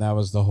know, and that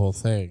was the whole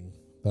thing.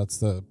 That's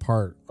the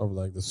part of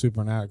like the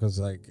supernatural, because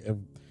like if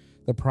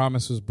the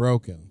promise was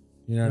broken.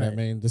 You know what I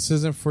mean? This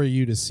isn't for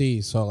you to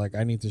see, so like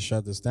I need to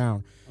shut this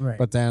down. Right.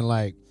 But then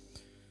like,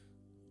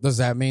 does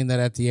that mean that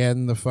at the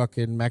end the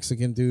fucking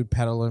Mexican dude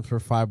peddling for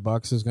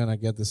 $5 is gonna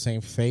get the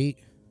same fate?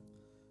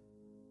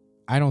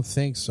 I don't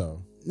think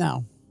so.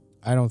 No,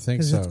 I don't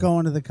think so. Because it's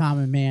going to the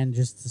common man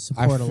just to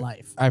support a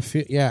life. I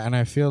feel and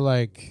I feel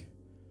like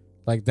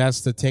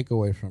that's the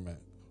takeaway from it.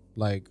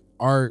 Like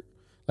art,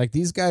 like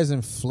these guys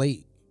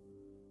inflate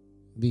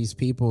these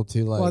people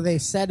to like. Well, they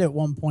said at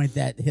one point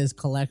that his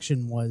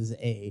collection was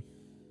a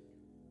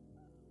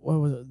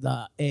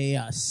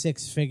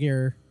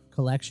 6-figure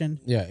collection.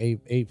 Yeah,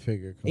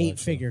 eight-figure collection.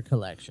 8-figure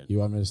collection. You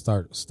want me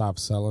to stop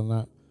selling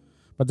that?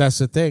 But that's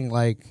the thing,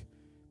 like,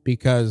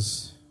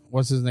 because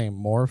what's his name?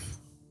 Morph.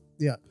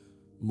 Yeah.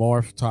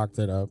 Morph talked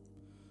it up.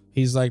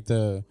 He's like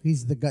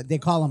he's the god. They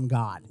call him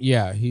God.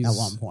 Yeah, he's at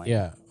one point.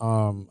 Yeah,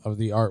 of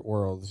the art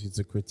world. He's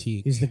a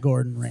critique. He's the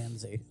Gordon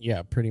Ramsay.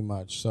 Yeah, pretty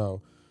much.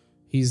 So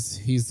he's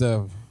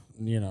the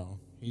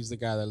he's the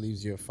guy that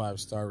leaves you a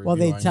 5-star review. Well,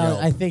 they on tell.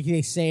 Yelp. I think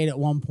they say it at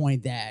one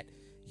point that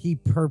he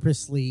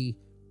purposely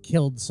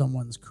killed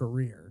someone's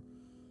career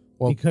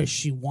because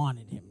she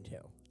wanted him to,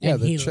 Yeah,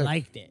 and the he chick.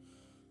 liked it.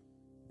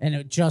 And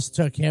it just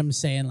took him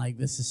saying like,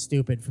 "This is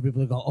stupid," for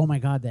people to go, "Oh my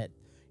god, that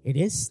it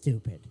is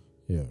stupid."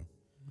 Yeah.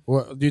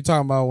 Well, you're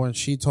talking about when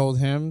she told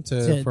him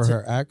for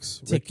her ex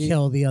to Ricky?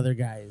 kill the other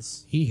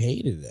guys. He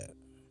hated it.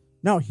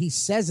 No, he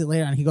says it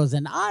later on. He goes,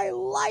 "And I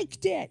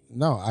liked it."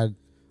 No,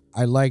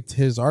 I liked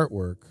his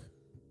artwork.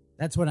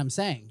 That's what I'm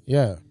saying.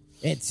 Yeah.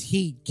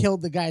 He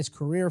killed the guy's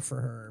career for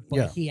her, but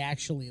Yeah. he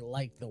actually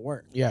liked the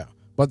work. Yeah.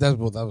 But that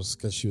was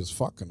because she was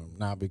fucking him,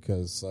 not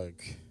because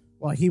like.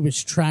 Well, he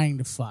was trying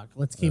to fuck.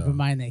 Let's keep in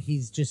mind that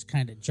he's just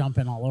kind of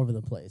jumping all over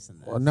the place in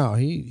this. Well, no,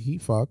 he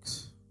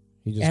fucks.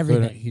 He just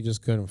Everything. couldn't. He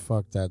just couldn't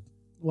fuck that.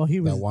 Well, he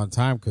was that one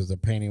time because the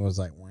painting was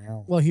like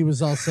wow. Well, he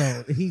was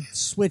also he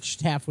switched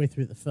halfway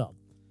through the film.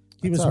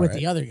 He That's was all with right.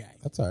 the other guy.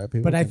 That's all right.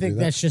 People But I can think do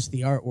that. that's just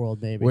the art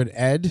world, maybe. With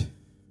Ed.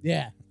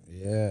 Yeah.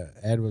 Yeah,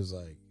 Ed was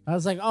like. I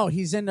was like, oh,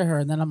 he's into her,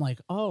 and then I'm like,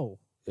 oh,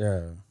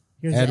 Yeah.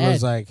 here's Ed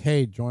was like,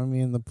 hey, join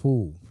me in the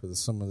pool for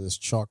some of this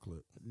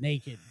chocolate.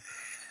 naked.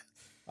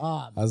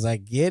 I was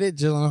like, get it,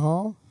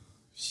 Gyllenhaal?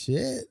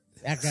 Shit.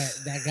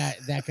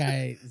 That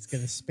guy is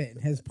gonna spit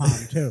in his palm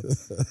too.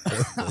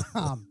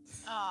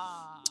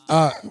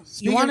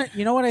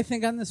 You know what I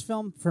think on this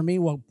film? For me,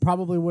 what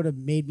probably would have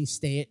made me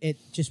stay, it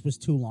just was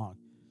too long.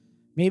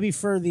 Maybe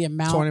for the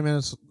amount 20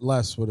 minutes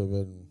less would have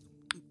been.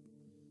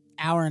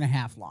 hour and a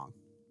half long.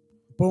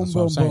 Boom, That's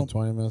what boom, I'm saying, boom.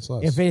 20 minutes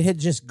less. If it had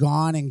just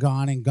gone and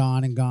gone and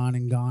gone and gone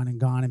and gone and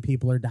gone and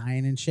people are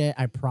dying and shit,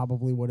 I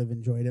probably would have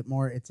enjoyed it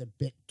more. It's a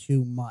bit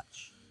too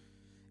much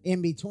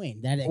in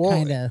between. That it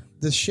kind of.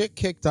 The shit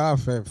kicked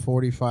off at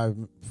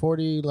 42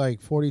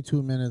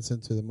 minutes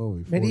into the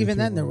movie. But even 42 then,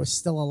 there minutes. was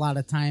still a lot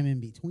of time in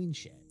between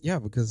shit. Yeah,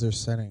 because they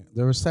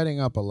were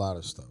setting up a lot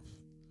of stuff.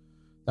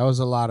 That was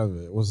a lot of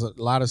it. It was a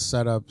lot of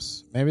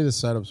setups. Maybe the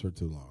setups were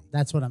too long.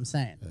 That's what I'm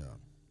saying. Yeah.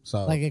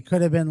 So Like it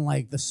could have been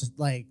like this,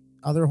 like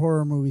other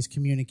horror movies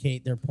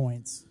communicate their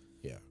points.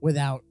 Yeah.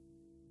 Without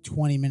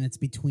 20 minutes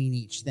between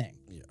each thing.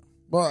 Yeah.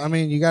 Well, I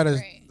mean, you got to.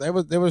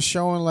 They was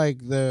showing like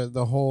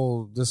the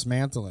whole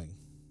dismantling.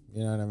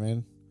 You know what I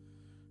mean?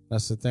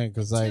 That's the thing,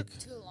 because like. Took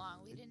too long.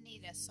 We didn't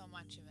need so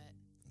much of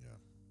it.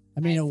 I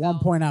mean, at one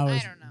point I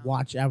was don't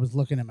know. I was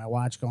looking at my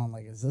watch, going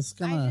like, "Is this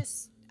gonna?"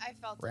 I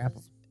felt wrap it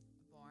was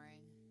boring.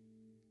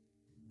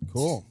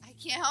 Cool. I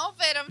can't help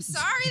it. I'm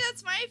sorry.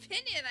 That's my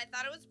opinion. I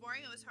thought it was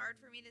boring. It was hard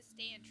for me to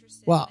stay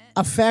interested Well, in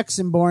it. effects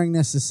and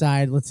boringness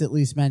aside, let's at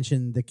least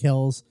mention the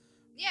kills.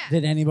 Yeah.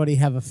 Did anybody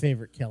have a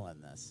favorite kill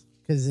in this?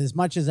 Because as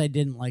much as I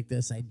didn't like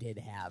this, I did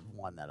have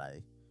one that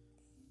I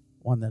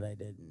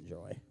did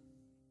enjoy.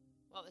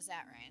 What was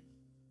that, Ryan?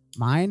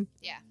 Mine,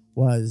 Yeah.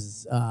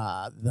 was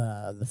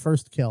the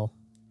first kill.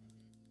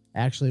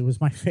 Actually, was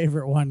my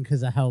favorite one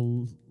because of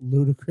how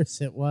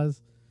ludicrous it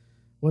was.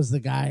 Was the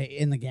guy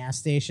in the gas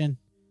station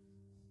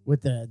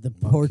with the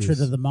portrait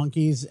of the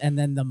monkeys, and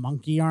then the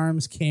monkey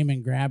arms came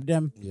and grabbed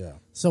him. Yeah.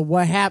 So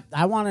what happened?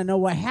 I want to know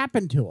what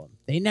happened to him.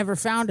 They never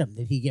found him.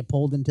 Did he get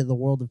pulled into the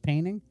world of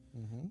painting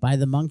by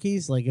the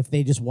monkeys? Like if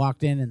they just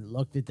walked in and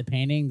looked at the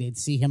painting, they'd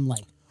see him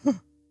like.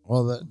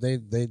 Well,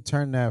 they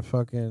turned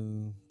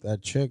that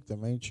chick, the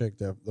main chick,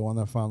 the one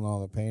that found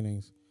all the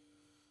paintings,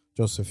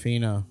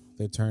 Josephina.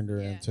 They turned her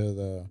into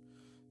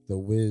the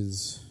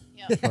Wiz,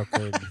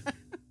 fucking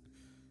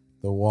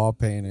the wall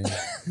painting.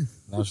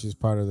 Now she's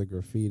part of the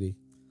graffiti.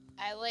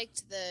 I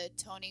liked the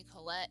Toni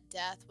Collette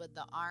death with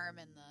the arm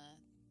and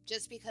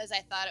just because I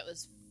thought it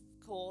was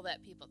cool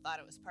that people thought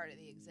it was part of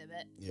the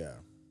exhibit. Yeah.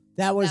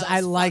 That was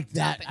I liked fucked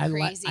up that. and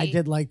I crazy.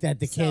 did like that.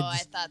 The So kids. I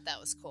thought that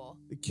was cool.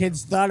 The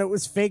kids thought it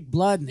was fake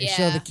blood, and they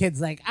show Yeah. the kids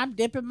like, "I'm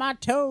dipping my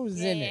toes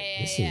in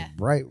it." This is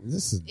bright.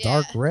 This is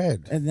dark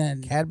red. And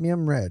then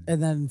cadmium red.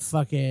 And then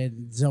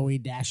fucking Zoe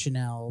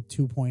Deschanel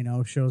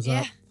 2.0 shows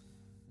up.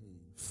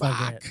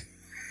 Fuck it.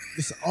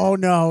 Just, oh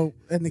no!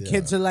 And the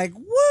kids are like,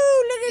 "Woo!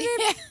 Look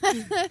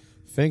at it!"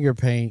 Finger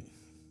paint.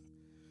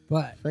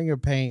 But finger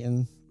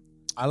painting.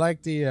 I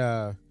like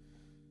John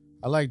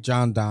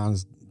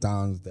Don's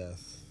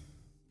death.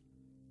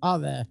 Oh,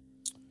 the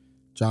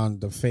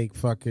fake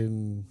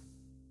fucking.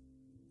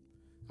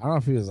 I don't know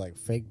if he was like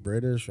fake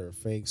British or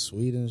fake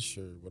Swedish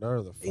or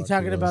whatever the fuck. you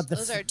talking he was. about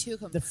Those are two the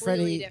completely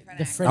Freddy, different the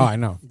actors. Freddy, Oh, I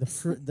know.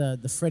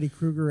 the Freddy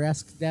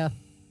Krueger-esque death.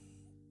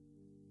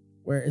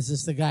 Where is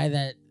this the guy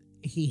that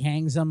he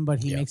hangs him,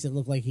 but he makes it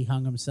look like he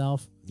hung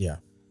himself? Yeah.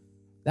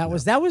 That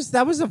was a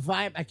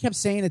vibe. I kept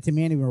saying it to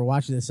Mandy when we were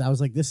watching this. I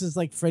was like, this is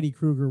like Freddy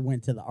Krueger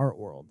went to the art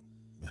world.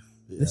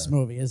 This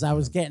movie, as I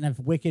was getting a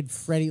wicked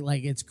Freddy,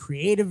 like it's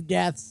creative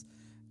deaths,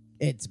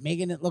 it's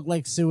making it look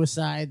like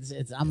suicides.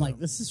 I'm like,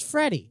 this is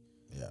Freddy.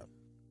 Yeah.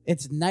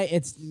 It's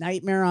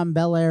Nightmare on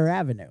Bel Air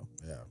Avenue.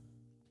 Yeah.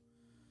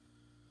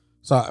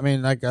 So I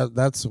mean, like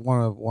that's one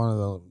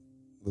of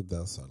the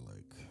deaths I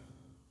like.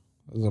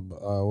 What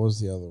was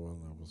the other one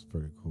that was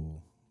pretty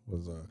cool?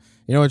 Was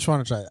you know which one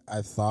which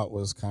I thought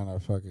was kind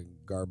of fucking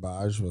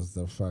garbage was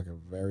the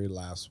fucking very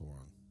last one.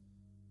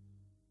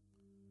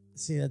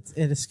 See, it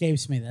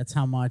escapes me. That's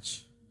how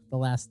much the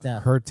last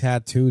death. Her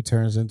tattoo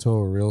turns into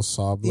a real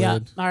saw blade. Yeah.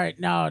 All right.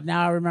 Now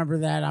I remember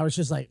that. I was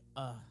just like,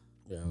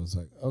 Yeah, I was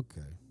like,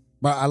 okay.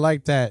 But I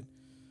like that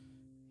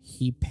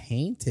he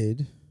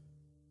painted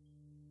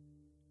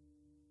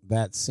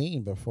that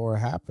scene before it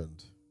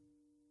happened.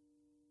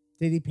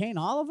 Did he paint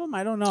all of them?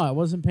 I don't know. I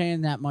wasn't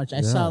paying that much.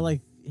 I saw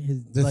like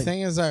his. The thing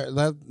is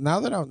that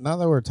now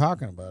that we're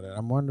talking about it,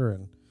 I'm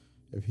wondering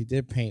if he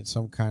did paint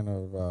some kind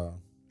of.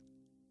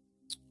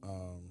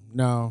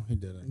 No, he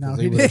didn't. No,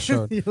 he he would've didn't.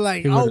 showed- You're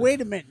like, he oh, would've- wait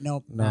a minute.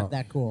 Nope, No. not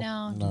that cool. No,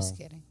 I'm just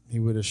kidding. He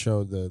would have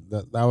showed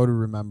that would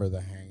remember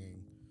the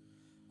hanging,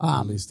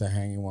 at least the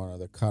hanging one or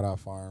the cut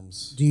off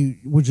arms.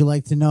 Would you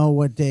like to know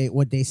what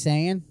they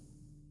saying?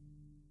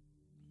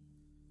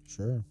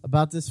 Sure.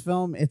 About this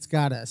film, it's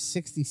got a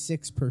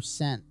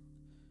 66%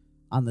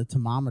 on the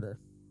thermometer.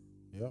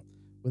 Yep.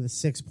 With a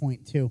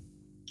 6.2.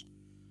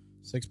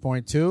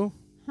 6.2?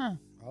 Huh.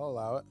 I'll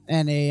allow it.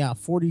 And a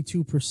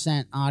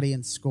 42%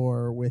 audience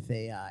score with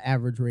a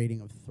average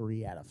rating of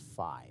 3 out of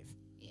 5.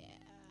 Yeah.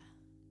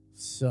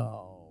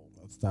 So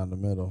that's down the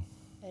middle.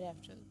 I'd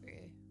have to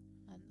agree.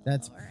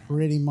 That's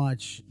pretty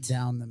much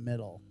down the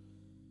middle.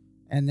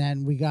 And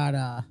then we got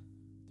the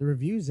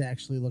reviews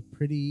actually look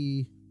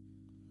pretty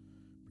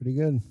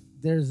good.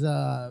 There's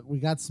we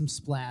got some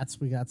splats.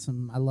 We got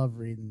some. I love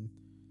reading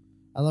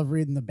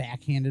the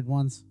backhanded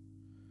ones.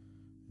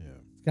 Yeah.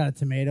 It's got a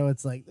tomato.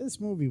 It's like this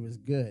movie was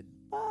good.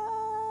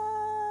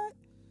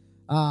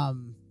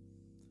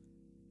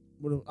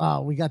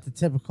 We got the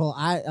typical.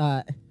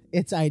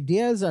 Its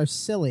ideas are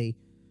silly,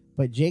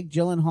 but Jake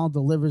Gyllenhaal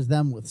delivers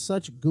them with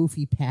such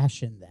goofy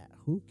passion that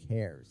who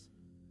cares?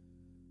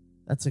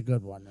 That's a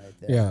good one right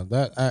there. Yeah,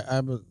 that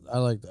I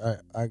like.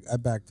 I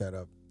back that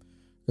up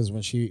because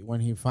when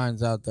he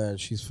finds out that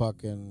she's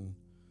fucking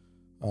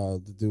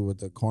the dude with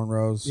the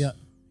cornrows. Yeah,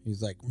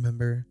 he's like,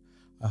 remember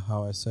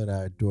how I said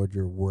I adored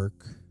your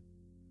work?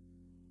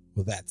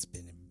 Well, that's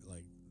been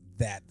like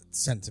that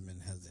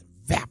sentiment has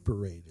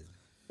evaporated.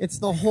 It's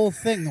the whole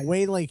thing. The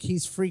way like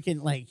he's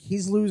freaking like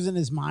he's losing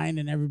his mind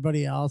and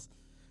everybody else.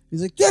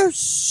 He's like, there's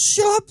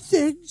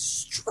something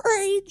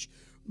strange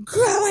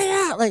going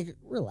on. Like,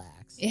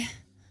 relax. Yeah.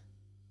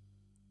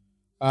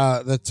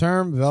 The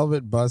term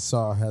velvet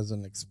buzzsaw has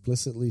an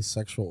explicitly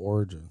sexual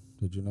origin.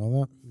 Did you know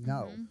that?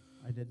 No,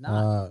 I did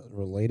not.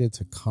 Related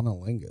to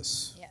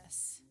cunnilingus.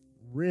 Yes.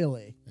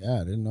 Really?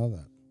 Yeah, I didn't know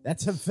that.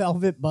 That's a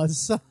velvet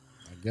buzzsaw.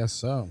 I guess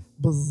so.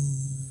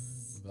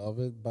 Buzz.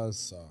 Velvet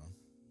buzzsaw.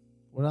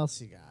 What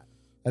else you got?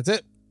 That's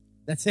it.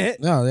 That's it?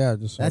 No, yeah,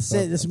 just that's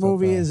it. This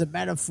movie is a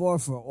metaphor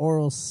for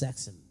oral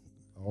sexing.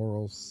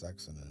 Oral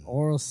sexing.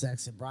 Oral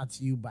sexing brought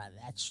to you by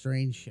That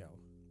Strange Show.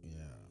 Yeah.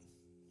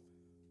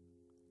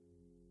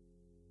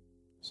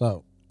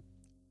 So,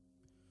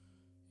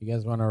 you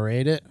guys want to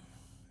rate it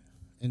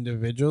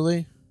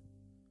individually?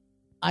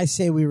 I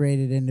say we rate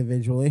it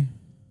individually.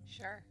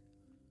 Sure.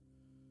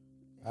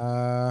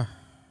 I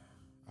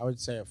would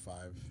say a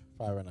 5.5.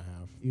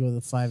 You go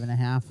with a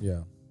 5.5?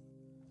 Yeah.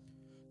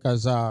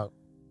 Because, I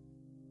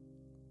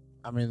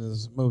mean,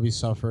 this movie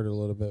suffered a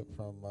little bit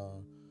from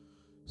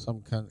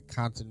some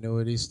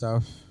continuity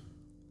stuff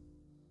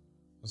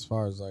as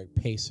far as, like,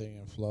 pacing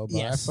and flow. But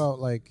Yes. I felt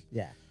like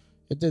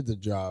it did the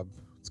job.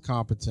 It's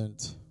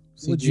competent.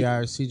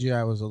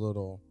 CGI was a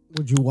little...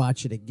 Would you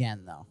watch it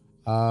again, though?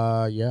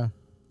 Yeah.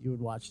 You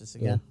would watch this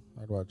again?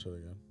 Yeah, I'd watch it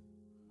again.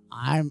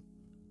 I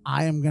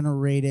am going to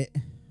rate it...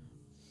 I'm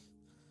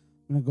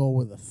going to go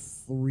with a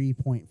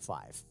 3.5.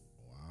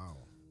 Wow.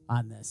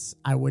 On this.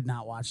 I would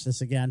not watch this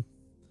again.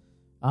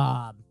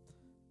 The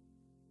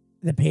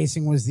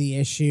pacing was the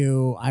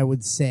issue. I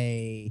would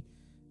say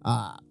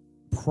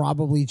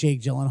probably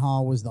Jake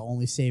Gyllenhaal was the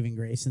only saving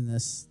grace in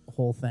this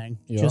whole thing.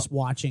 Yeah. Just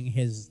watching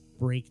his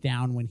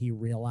breakdown when he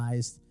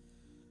realized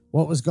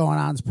what was going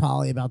on is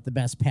probably about the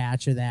best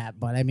patch of that.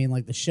 But I mean,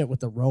 like the shit with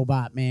the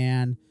robot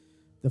man,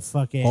 the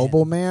fucking...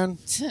 Hobo man?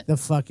 The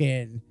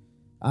fucking...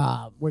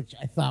 which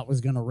I thought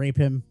was going to rape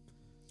him.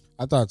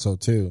 I thought so,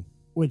 too.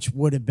 which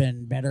would have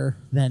been better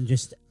than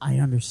just I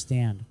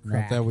understand. Not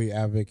Crack. that we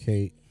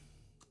advocate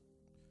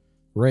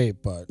rape,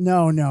 but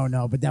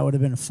No, but that would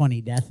have been a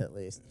funny death at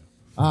least.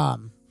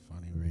 funny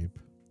rape.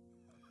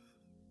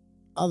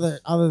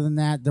 Other than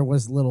that, there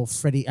was little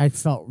Freddy. I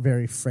felt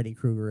very Freddy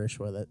Krueger-ish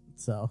with it.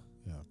 So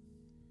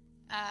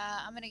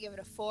I'm going to give it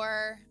a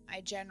 4.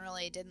 I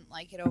generally didn't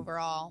like it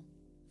overall.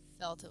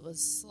 Felt it was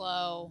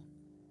slow.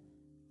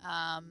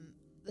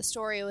 The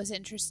story was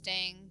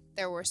interesting.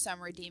 There were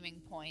some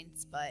redeeming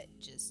points, but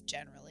just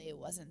generally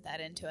wasn't that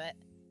into it.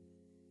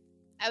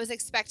 I was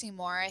expecting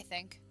more, I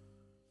think.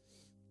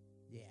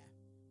 yeah,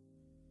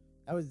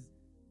 I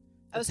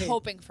was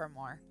hoping for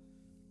more.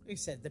 Like I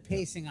said, the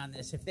pacing on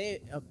this. If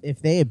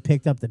they had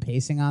picked up the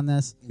pacing on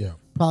this,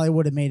 probably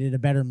would have made it a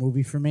better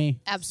movie for me.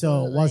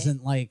 Absolutely. So it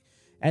wasn't like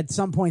at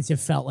some points it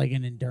felt like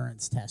an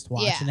endurance test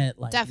watching it,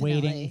 like definitely.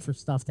 waiting for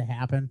stuff to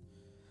happen.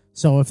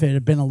 So if it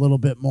had been a little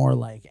bit more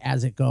like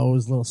as it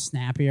goes, a little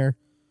snappier,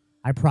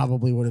 I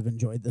probably would have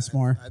enjoyed this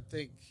more. I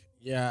think,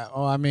 yeah.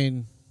 Oh, I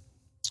mean,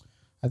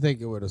 I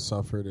think it would have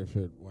suffered if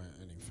it went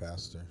any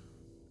faster.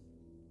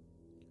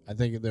 I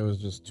think there was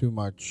just too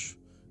much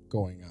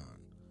going on.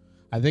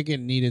 I think it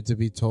needed to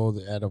be told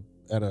at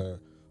a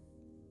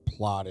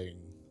plotting.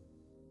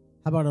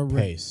 How about a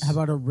pace. how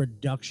about a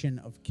reduction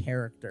of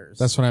characters?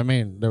 That's what I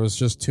mean. There was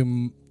just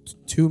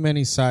too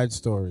many side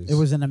stories. It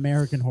was an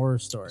American Horror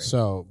Story.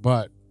 So,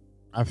 but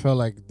I felt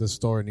like the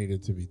story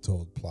needed to be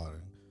told plotting.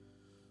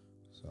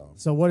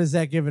 So what does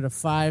that give it? A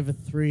 5, a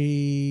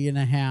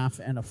 3.5,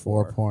 and a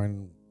 4.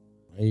 4.8.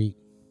 They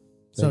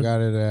So-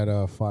 got it at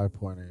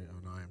 5.8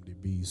 on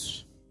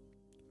IMDb's.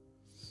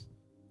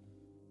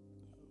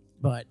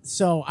 But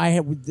so I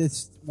had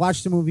this.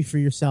 Watch the movie for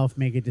yourself.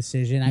 Make a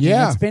decision. I mean,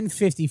 Yeah. it's been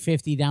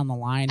 50-50 down the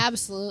line.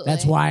 Absolutely.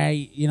 That's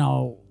why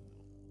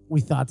we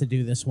thought to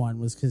do this one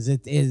was because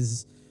it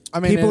is. I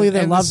mean, people either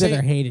and loved it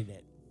or hated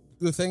it.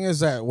 The thing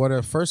is that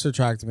what first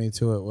attracted me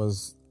to it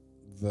was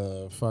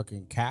the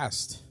fucking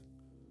cast.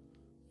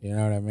 You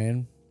know what I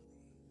mean?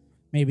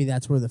 Maybe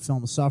that's where the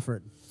film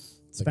suffered.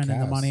 Spending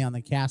the cast. money on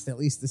the cast, at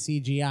least the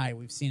CGI.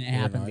 We've seen it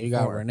happen You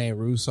got before. Rene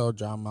Russo,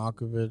 John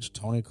Malkovich,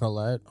 Toni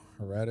Collette,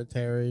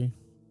 Hereditary.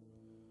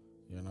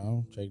 You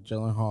know, Jake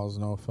Gyllenhaal's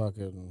no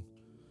fucking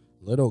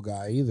little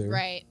guy either.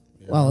 Right.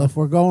 Well, if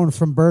we're going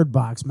from Bird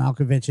Box,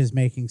 Malkovich is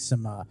making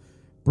some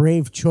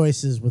brave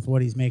choices with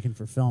what he's making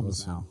for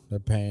films now. They're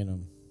paying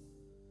him.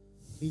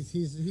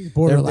 He's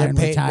borderline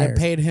retired. They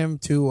paid him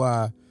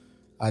to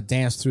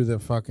dance through the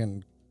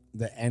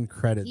end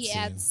credits. He scene.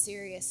 adds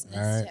seriousness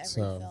All right, to every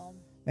so- film.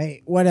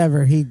 Hey,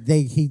 whatever. He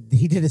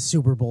did a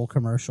Super Bowl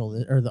commercial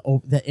or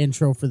the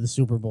intro for the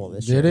Super Bowl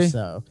this Did year. he?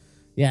 So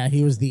yeah,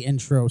 he was the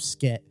intro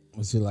skit.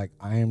 Was he like,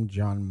 I am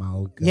John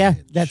Malkovich? Yeah,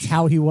 that's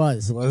how he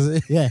was. Was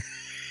it? Yeah.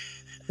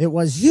 It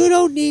was, you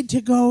don't need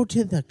to go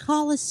to the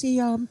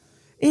Coliseum.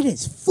 It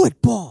is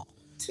football.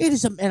 It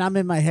is, and I'm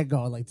in my head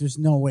going like, there's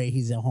no way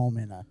he's at home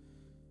in a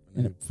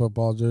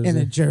football jersey. in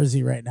a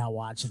jersey right now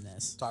watching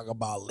this. Talk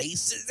about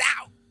laces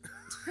out.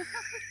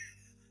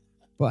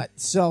 But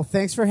so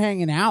thanks for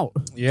hanging out.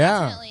 Yeah.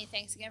 Definitely.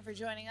 Thanks again for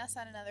joining us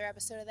on another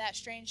episode of That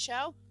Strange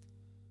Show.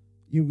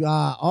 You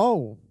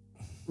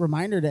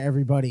reminder to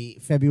everybody,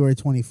 February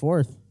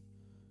 24th.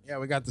 Yeah,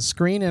 we got the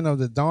screening of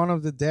the Dawn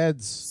of the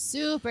Dead's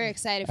Super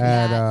excited for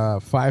at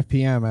that. 5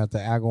 p.m. at the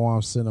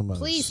Agawam Cinemas.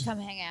 Please come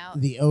hang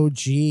out. The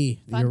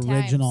OG, Fun the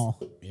original.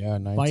 Yeah,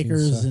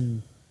 Bikers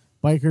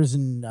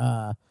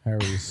and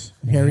Harry's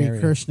Harry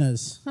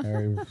Krishna's.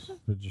 Harry.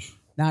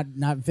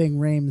 Not Ving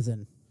Rhames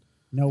and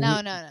No.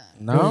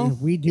 No?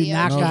 We do The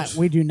not OG. got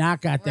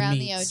the We're on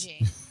meats. the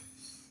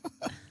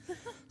OG.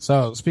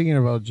 So, speaking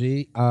of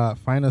OG,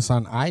 find us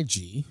on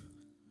IG,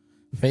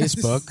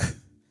 Facebook,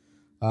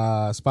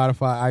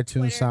 Spotify, iTunes,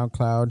 Twitter.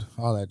 SoundCloud,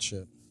 all that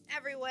shit.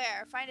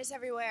 Everywhere. Find us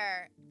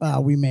everywhere.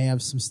 We may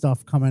have some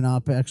stuff coming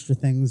up, extra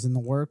things in the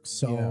works.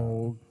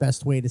 So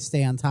best way to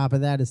stay on top of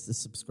that is to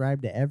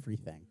subscribe to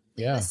everything.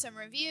 Leave us some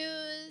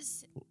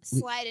reviews.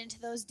 Slide into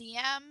those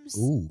DMs.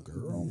 Ooh,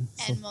 girl.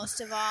 And most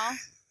of all,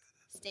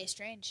 stay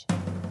strange.